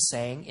Jesus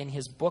saying in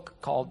his book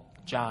called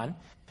John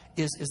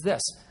is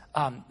this.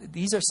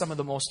 These are some of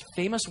the most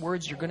famous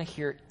words you're going to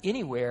hear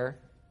anywhere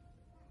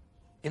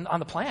on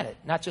the planet.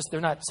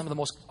 They're not some of the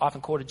most often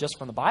quoted just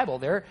from the Bible.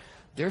 They're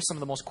some of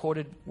the most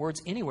quoted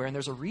words anywhere, and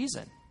there's a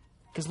reason.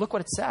 Because look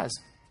what it says.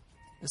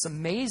 This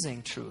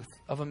amazing truth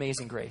of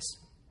amazing grace.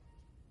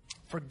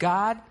 For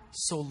God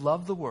so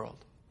loved the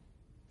world,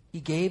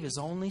 he gave his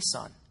only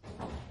Son,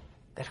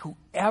 that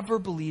whoever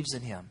believes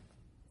in him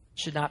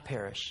should not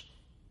perish,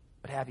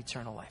 but have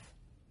eternal life.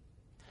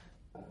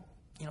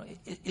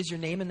 Is your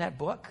name in that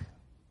book?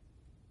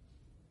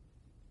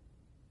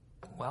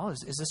 Well,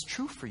 is this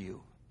true for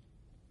you?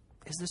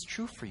 Is this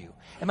true for you?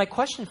 And my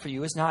question for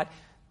you is not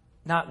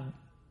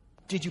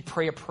did you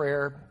pray a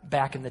prayer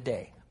back in the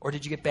day? Or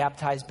did you get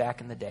baptized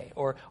back in the day?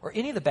 Or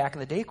any of the back in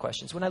the day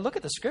questions. When I look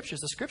at the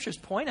scriptures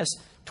point us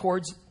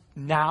towards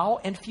now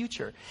and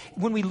future.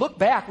 When we look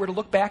back, we're to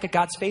look back at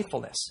God's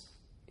faithfulness.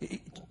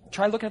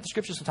 Try looking at the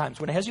scriptures sometimes.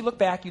 As you look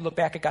back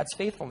at God's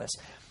faithfulness.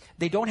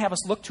 They don't have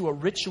us look to a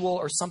ritual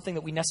or something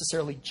that we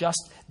necessarily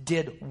just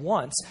did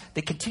once.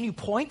 They continually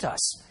point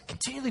us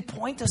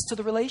to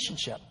the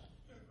relationship.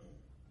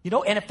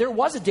 And if there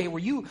was a day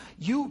where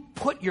you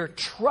put your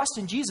trust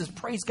in Jesus,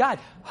 praise God.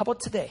 How about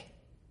today?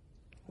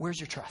 Where's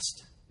your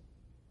trust?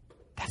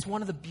 That's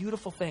one of the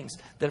beautiful things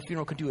that a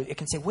funeral can do. It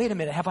can say, wait a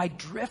minute, have I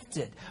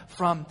drifted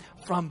from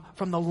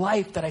the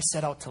life that I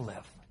set out to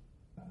live?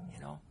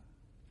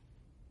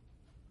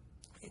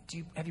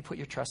 Have you put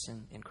your trust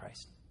in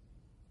Christ?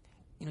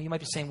 You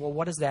might be saying, well,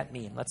 what does that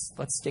mean? Let's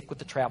stick with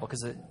the travel, because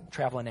the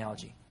travel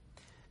analogy.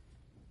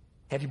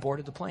 Have you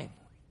boarded the plane?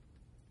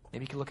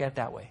 Maybe you can look at it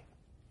that way.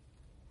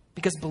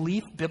 Because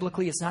belief,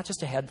 biblically, is not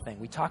just a head thing.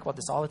 We talk about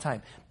this all the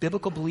time.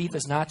 Biblical belief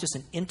is not just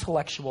an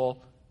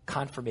intellectual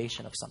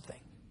confirmation of something.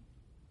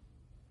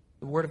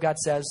 The Word of God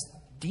says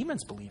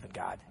demons believe in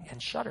God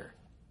and shudder.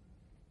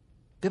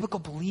 Biblical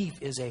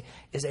belief is a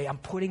I'm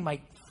putting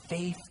my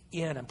faith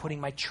in. I'm putting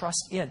my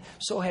trust in.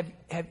 So have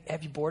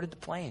you boarded the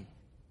plane?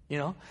 You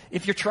know,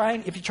 if you try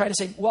to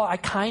say, well, I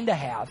kind of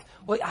have.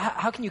 Well,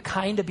 how can you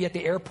kind of be at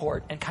the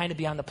airport and kind of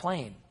be on the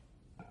plane?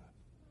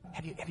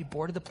 Have you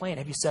boarded the plane?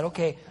 Have you said,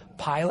 okay,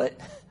 pilot,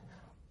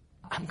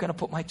 I'm going to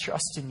put my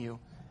trust in you.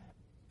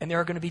 And there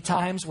are going to be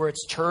times where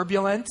it's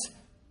turbulent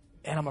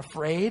and I'm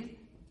afraid,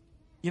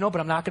 but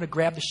I'm not going to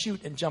grab the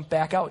chute and jump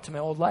back out to my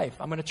old life.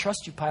 I'm going to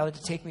trust you, pilot,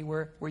 to take me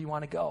where you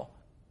want to go.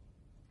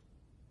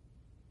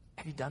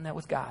 Have you done that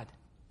with God?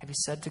 Have you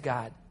said to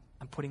God,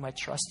 I'm putting my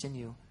trust in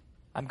you.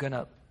 I'm going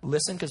to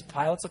listen, because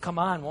pilots will come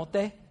on, won't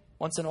they?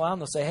 Once in a while,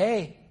 and they'll say,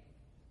 hey,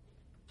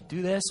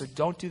 do this or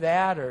don't do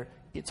that, or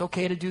it's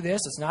okay to do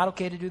this, it's not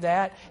okay to do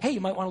that. Hey,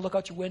 you might want to look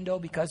out your window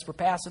because we're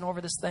passing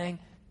over this thing.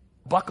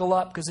 Buckle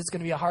up because it's going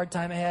to be a hard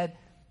time ahead.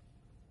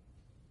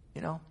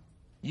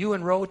 You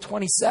in row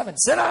 27,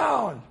 sit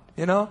down.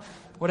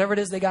 Whatever it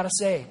is they got to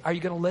say. Are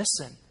you going to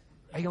listen?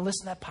 Are you going to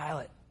listen to that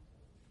pilot?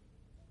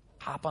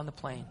 Hop on the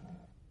plane.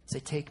 Say,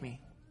 take me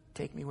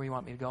where you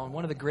want me to go. And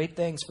one of the great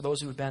things for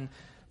those who have been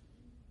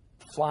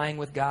flying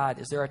with God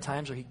is there are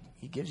times where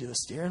he gives you the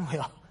steering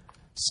wheel.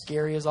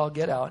 Scary as all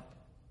get out.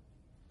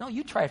 No,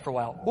 you try it for a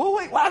while. Whoa,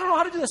 wait, I don't know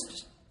how to do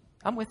this.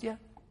 I'm with you.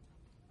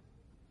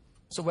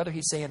 So whether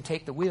he's saying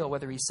take the wheel,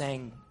 whether he's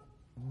saying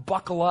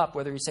buckle up,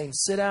 whether he's saying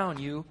sit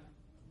down,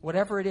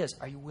 whatever it is,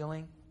 are you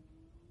willing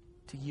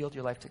to yield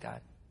your life to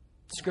God?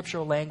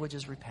 Scriptural language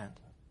is repent.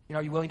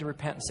 Are you willing to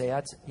repent and say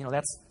that's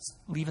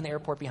leaving the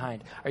airport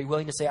behind? Are you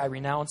willing to say I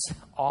renounce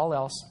all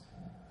else?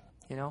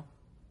 Am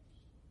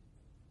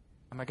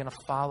I going to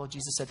follow?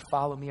 Jesus said,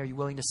 follow me. Are you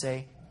willing to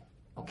say,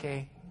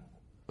 okay,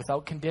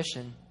 without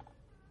condition,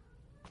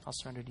 I'll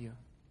surrender to you?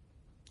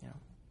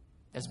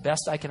 As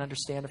best I can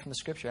understand it from the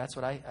Scripture, that's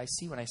what I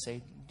see when I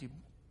say, do you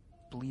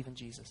believe in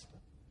Jesus?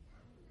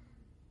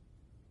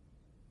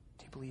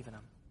 Do you believe in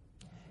him?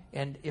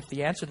 And if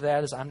the answer to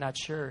that is I'm not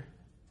sure,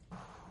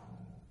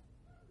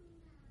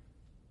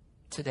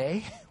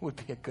 today would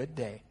be a good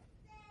day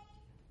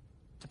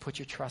to put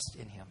your trust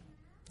in him.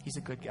 He's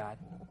a good God.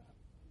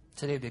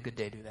 Today would be a good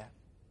day to do that.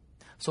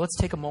 So let's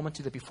take a moment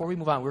to that. Before we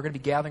move on, we're going to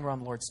be gathering around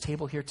the Lord's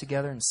table here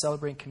together and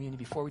celebrating communion.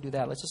 Before we do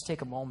that, let's just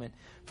take a moment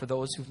for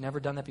those who've never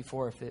done that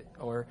before,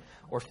 or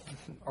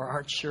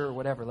aren't sure or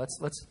whatever. Let's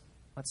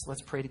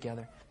pray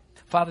together.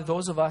 Father,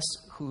 those of us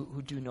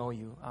who do know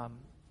you,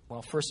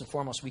 first and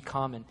foremost, we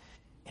come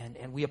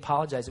and we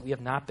apologize that we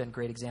have not been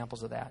great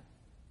examples of that.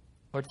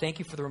 Lord, thank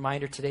you for the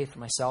reminder today for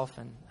myself,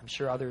 and I'm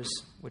sure others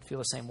would feel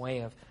the same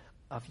way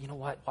of you know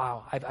what,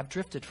 wow, I've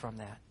drifted from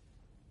that.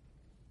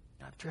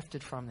 I've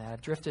drifted from that.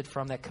 I've drifted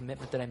from that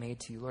commitment that I made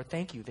to you. Lord,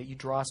 thank you that you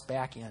draw us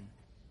back in.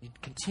 You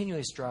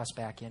continually draw us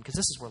back in, because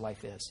this is where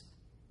life is.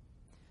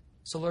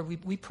 So, Lord,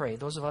 we pray,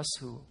 those of us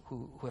who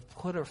have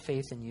put our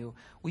faith in you,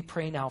 we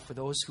pray now for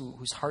those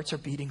whose hearts are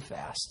beating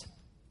fast,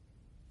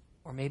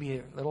 or maybe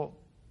a little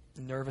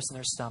nervous in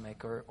their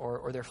stomach,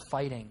 or they're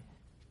fighting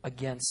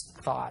against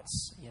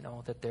thoughts,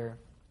 that their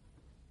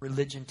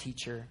religion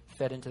teacher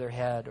fed into their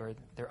head, or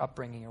their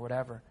upbringing, or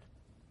whatever,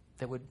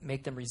 that would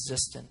make them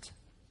resistant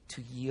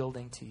to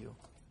yielding to you.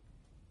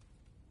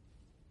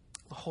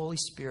 The Holy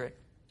Spirit,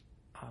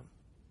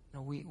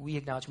 we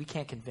acknowledge we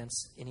can't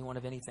convince anyone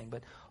of anything,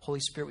 but Holy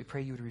Spirit, we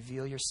pray you would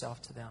reveal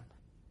yourself to them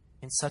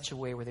in such a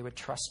way where they would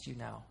trust you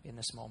now in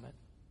this moment.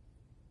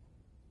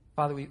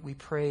 Father, we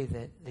pray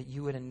that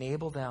you would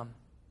enable them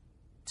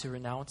to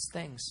renounce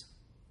things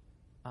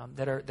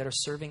that are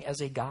serving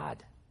as a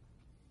god,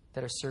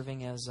 that are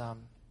serving as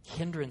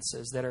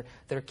hindrances, that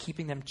are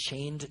keeping them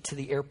chained to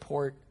the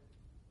airport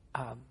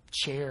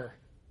chair,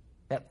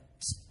 that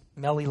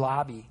smelly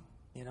lobby,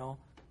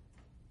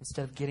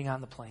 instead of getting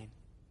on the plane.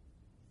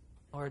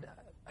 Lord,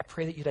 I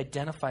pray that you'd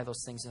identify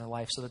those things in their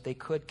life so that they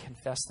could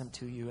confess them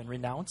to you and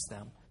renounce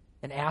them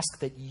and ask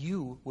that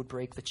you would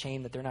break the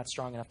chain that they're not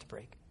strong enough to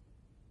break.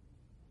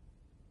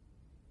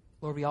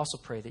 Lord, we also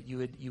pray that you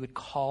would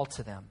call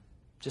to them.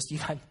 Just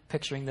even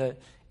picturing the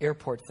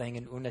airport thing,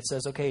 and when it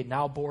says, okay,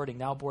 now boarding.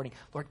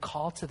 Lord,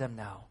 call to them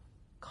now.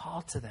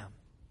 Call to them.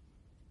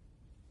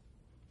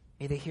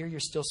 May they hear your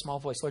still small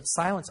voice. Lord,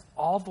 silence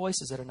all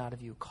voices that are not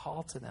of you.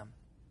 Call to them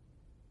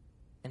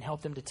and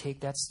help them to take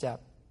that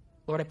step.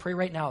 Lord, I pray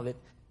right now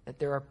that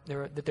there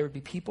would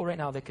be people right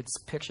now that could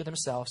picture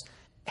themselves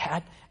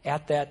at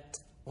that,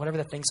 whatever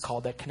that thing's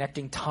called, that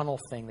connecting tunnel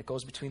thing that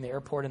goes between the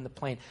airport and the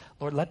plane.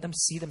 Lord, let them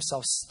see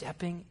themselves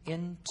stepping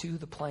into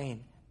the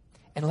plane,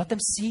 and let them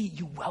see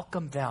you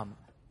welcome them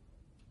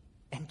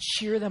and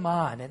cheer them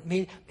on. And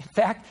in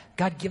fact,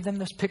 God, give them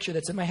this picture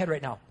that's in my head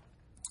right now.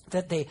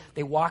 That they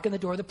walk in the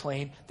door of the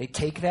plane, they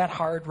take that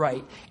hard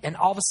right, and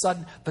all of a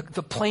sudden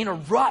the plane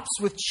erupts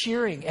with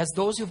cheering as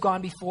those who have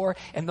gone before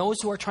and those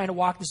who are trying to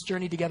walk this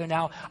journey together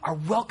now are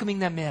welcoming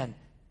them in.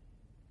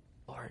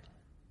 Lord,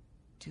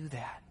 do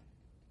that.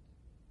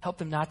 Help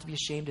them not to be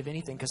ashamed of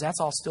anything, because that's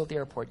all still at the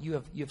airport. You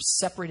have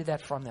separated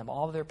that from them,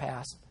 all of their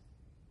past.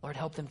 Lord,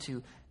 help them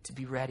to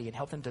be ready and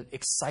help them to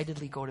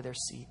excitedly go to their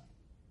seat.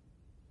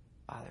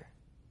 Father,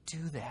 do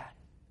that.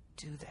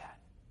 Do that.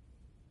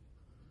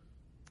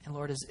 And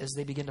Lord, as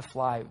they begin to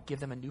fly, give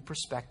them a new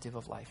perspective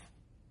of life,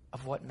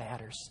 of what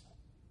matters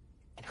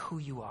and who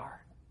you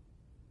are.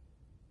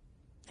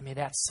 And may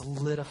that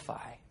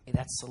solidify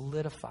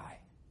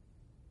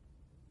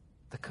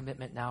the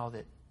commitment now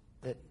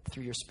that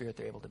through your Spirit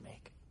they're able to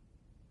make.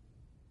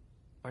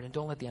 Lord, and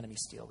don't let the enemy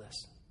steal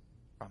this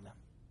from them.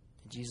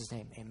 In Jesus'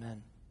 name,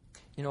 amen.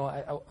 You know,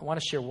 I want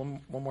to share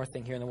one more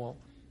thing here, and then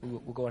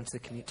we'll go into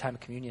the time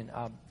of communion.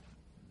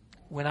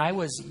 When I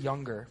was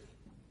younger,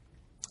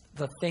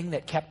 the thing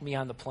that kept me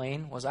on the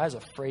plane was I was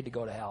afraid to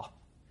go to hell.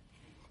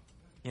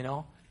 You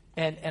know?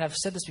 And I've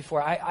said this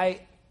before.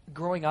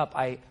 Growing up,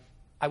 I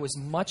was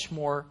much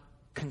more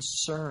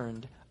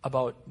concerned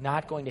about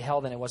not going to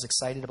hell than I was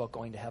excited about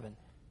going to heaven.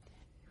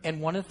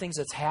 And one of the things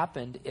that's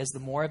happened is the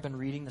more I've been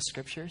reading the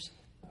scriptures,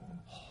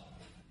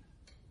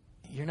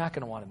 you're not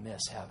going to want to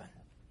miss heaven.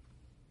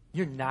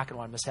 You're not going to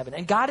want to miss heaven.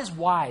 And God is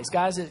wise.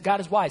 God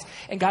is wise.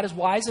 And God is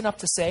wise enough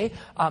to say,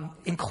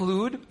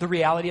 include the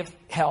reality of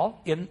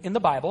hell in the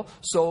Bible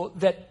so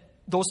that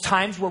those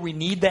times where we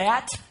need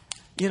that,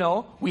 you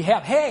know, we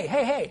have,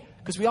 hey,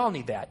 because we all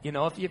need that. You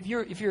know, if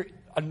you're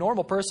a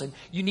normal person,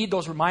 you need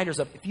those reminders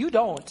of, if you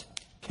don't,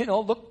 you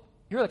know, look,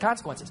 here are the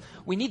consequences.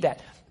 We need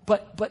that.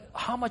 But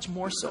how much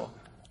more so?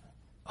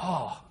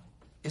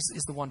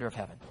 Is the wonder of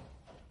heaven.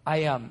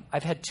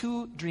 I've had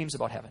 2 dreams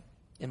about heaven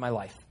in my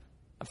life.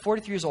 I'm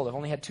 43 years old. I've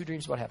only had 2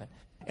 dreams about heaven.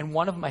 And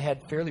one of them I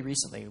had fairly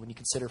recently, when you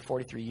consider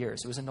 43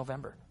 years. It was in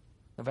November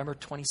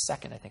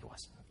 22nd, I think it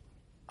was.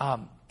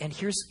 And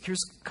here's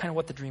kind of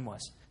what the dream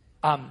was.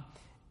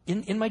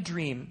 In my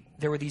dream,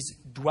 there were these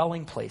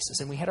dwelling places,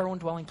 and we had our own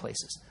dwelling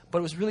places. But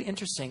it was really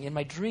interesting. In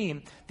my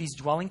dream, these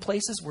dwelling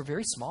places were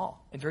very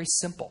small and very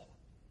simple.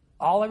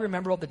 All I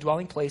remember about the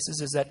dwelling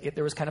places is that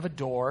there was kind of a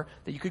door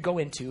that you could go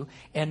into,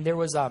 and there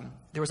was a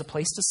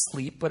place to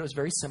sleep, but it was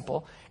very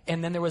simple.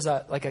 And then there was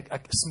a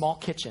small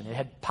kitchen. It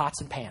had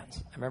pots and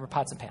pans. I remember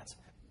pots and pans.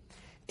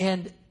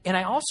 And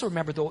I also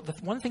remember, though,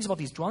 one of the things about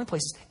these dwelling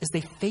places is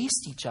they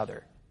faced each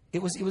other.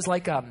 It was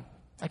like a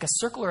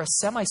circle or a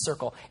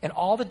semicircle, and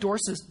all the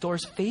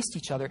doors faced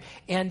each other.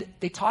 And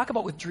they talk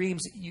about with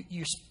dreams,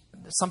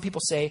 some people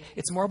say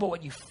it's more about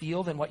what you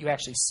feel than what you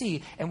actually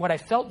see. And what I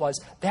felt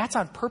was that's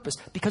on purpose,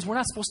 because we're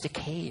not supposed to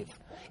cave.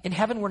 In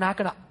heaven, we're not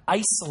going to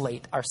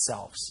isolate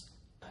ourselves.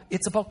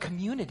 It's about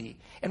community.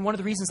 And one of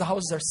the reasons the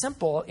houses are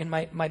simple in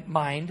my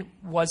mind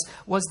was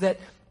that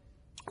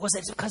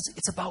because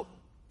it's about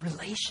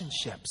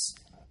relationships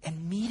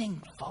and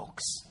meeting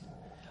folks.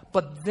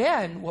 But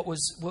then what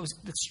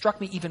that struck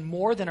me even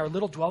more than our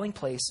little dwelling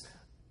place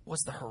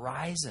was the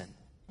horizon.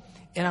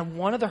 And on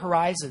one of the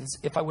horizons,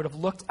 if I would have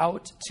looked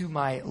out to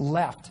my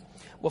left,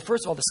 well,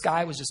 first of all, the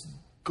sky was just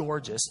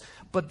gorgeous.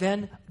 But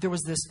then there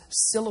was this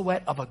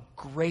silhouette of a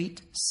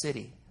great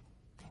city.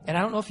 And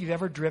I don't know if you've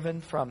ever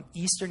driven from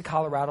eastern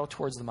Colorado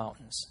towards the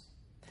mountains.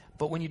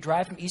 But when you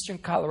drive from eastern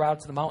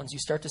Colorado to the mountains, you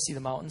start to see the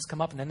mountains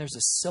come up, and then there's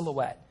a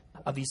silhouette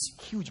of these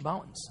huge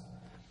mountains.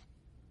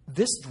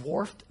 This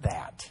dwarfed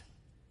that.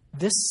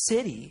 This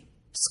city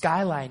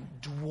skyline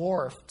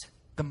dwarfed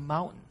the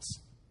mountains.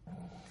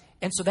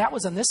 And so that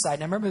was on this side.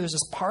 And I remember there's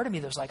this part of me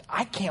that was like,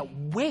 I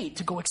can't wait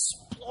to go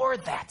explore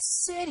that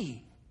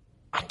city.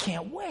 I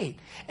can't wait.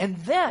 And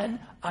then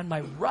on my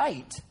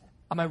right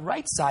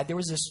side, there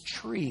was this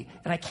tree.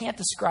 And I can't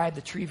describe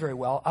the tree very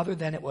well, other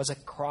than it was a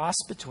cross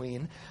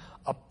between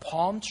a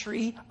palm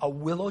tree, a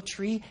willow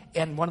tree,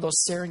 and one of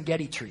those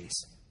Serengeti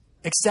trees.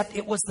 Except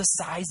it was the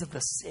size of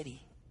the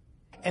city.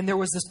 And there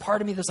was this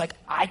part of me that's like,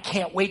 I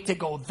can't wait to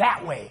go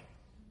that way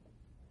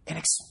and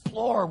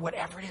explore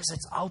whatever it is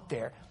that's out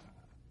there.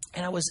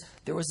 And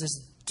there was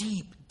this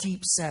deep,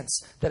 deep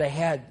sense that I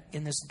had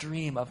in this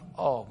dream of,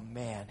 oh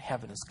man,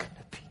 heaven is going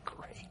to be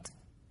great.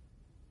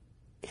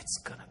 It's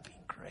going to be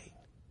great.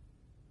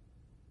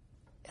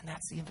 And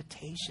that's the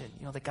invitation,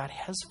 that God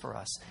has for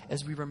us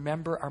as we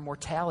remember our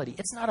mortality.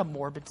 It's not a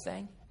morbid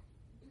thing.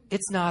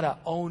 It's not a,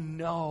 oh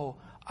no,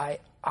 I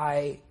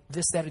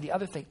this, that, or the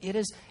other thing.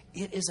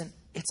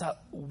 It's a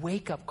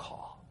wake-up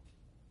call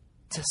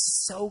to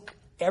soak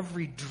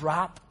every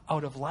drop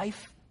out of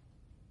life,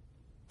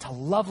 to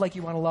love like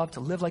you want to love, to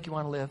live like you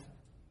want to live,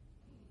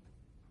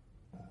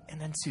 and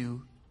then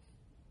to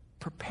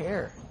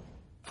prepare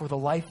for the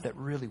life that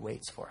really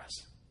waits for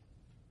us.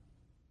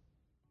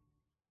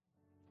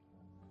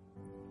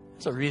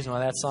 There's a reason why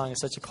that song is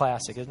such a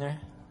classic, isn't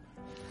there?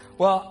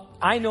 Well,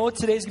 I know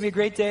today's going to be a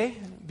great day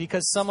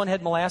because someone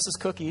had molasses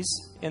cookies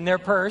in their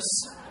purse.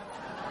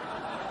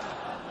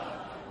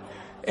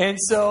 And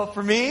so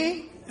for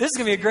me, this is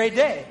going to be a great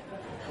day.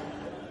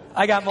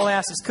 I got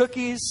molasses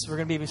cookies. We're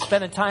going to be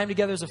spending time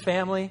together as a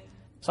family.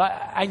 So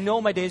I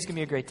know my day is going to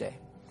be a great day.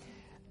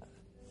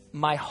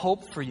 My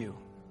hope for you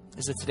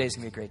is that today's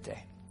going to be a great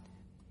day.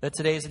 That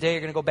today is a day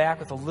you're going to go back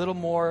with a little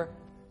more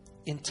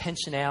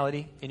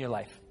intentionality in your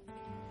life.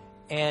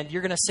 and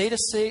you're going to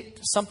say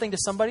something to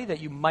somebody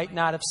that you might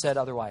not have said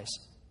otherwise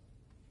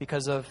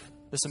because of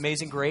this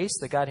amazing grace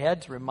that God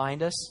had to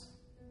remind us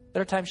that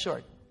our time's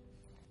short.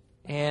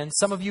 And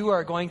some of you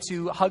are going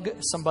to hug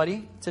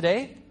somebody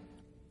today,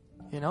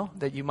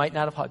 that you might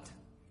not have hugged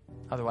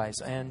otherwise.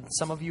 And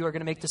some of you are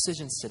going to make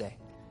decisions today.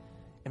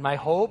 And my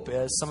hope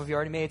is some of you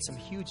already made some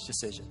huge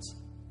decisions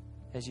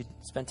as you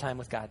spend time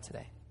with God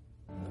today.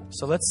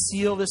 So let's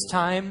seal this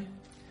time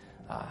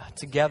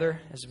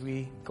together as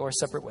we go our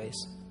separate ways.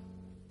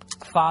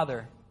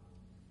 Father,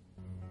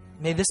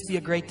 may this be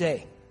a great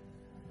day.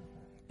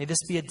 May this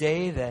be a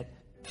day that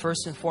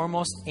first and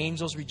foremost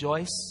angels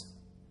rejoice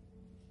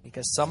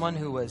because someone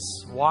who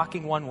was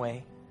walking one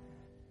way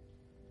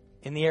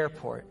in the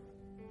airport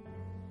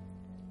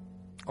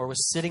or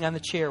was sitting on the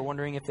chair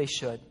wondering if they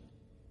should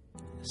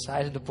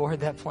decided to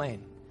board that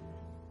plane.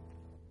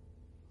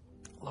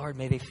 Lord,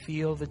 may they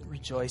feel the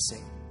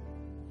rejoicing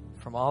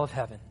from all of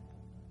heaven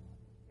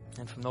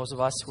and from those of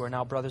us who are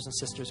now brothers and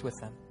sisters with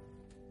them.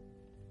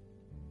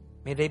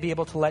 May they be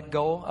able to let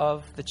go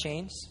of the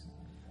chains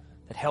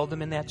that held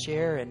them in that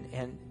chair,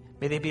 and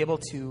may they be able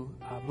to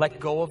let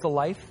go of the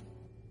life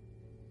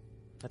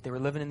that they were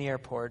living in the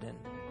airport, and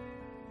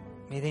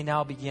may they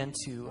now begin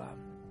to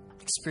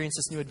experience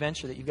this new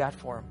adventure that you've got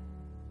for them.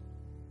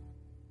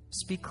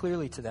 Speak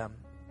clearly to them,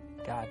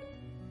 God,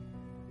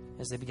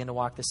 as they begin to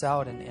walk this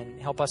out, and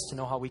help us to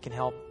know how we can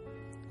help.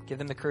 Give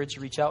them the courage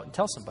to reach out and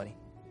tell somebody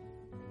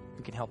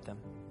who can help them.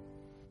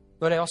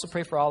 Lord, I also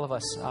pray for all of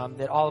us,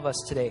 that all of us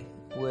today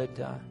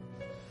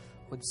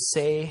would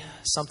say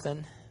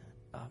something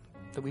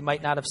that we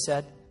might not have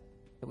said,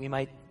 that we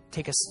might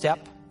take a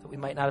step that we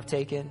might not have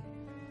taken,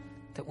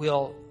 that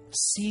we'll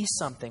see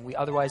something we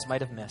otherwise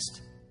might have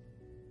missed,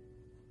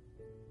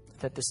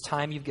 that this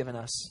time you've given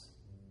us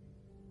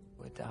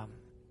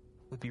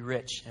would be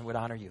rich and would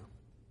honor you.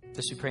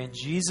 This we pray in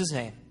Jesus'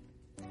 name.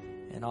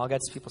 And all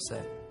God's people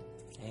said,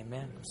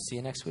 amen. See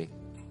you next week.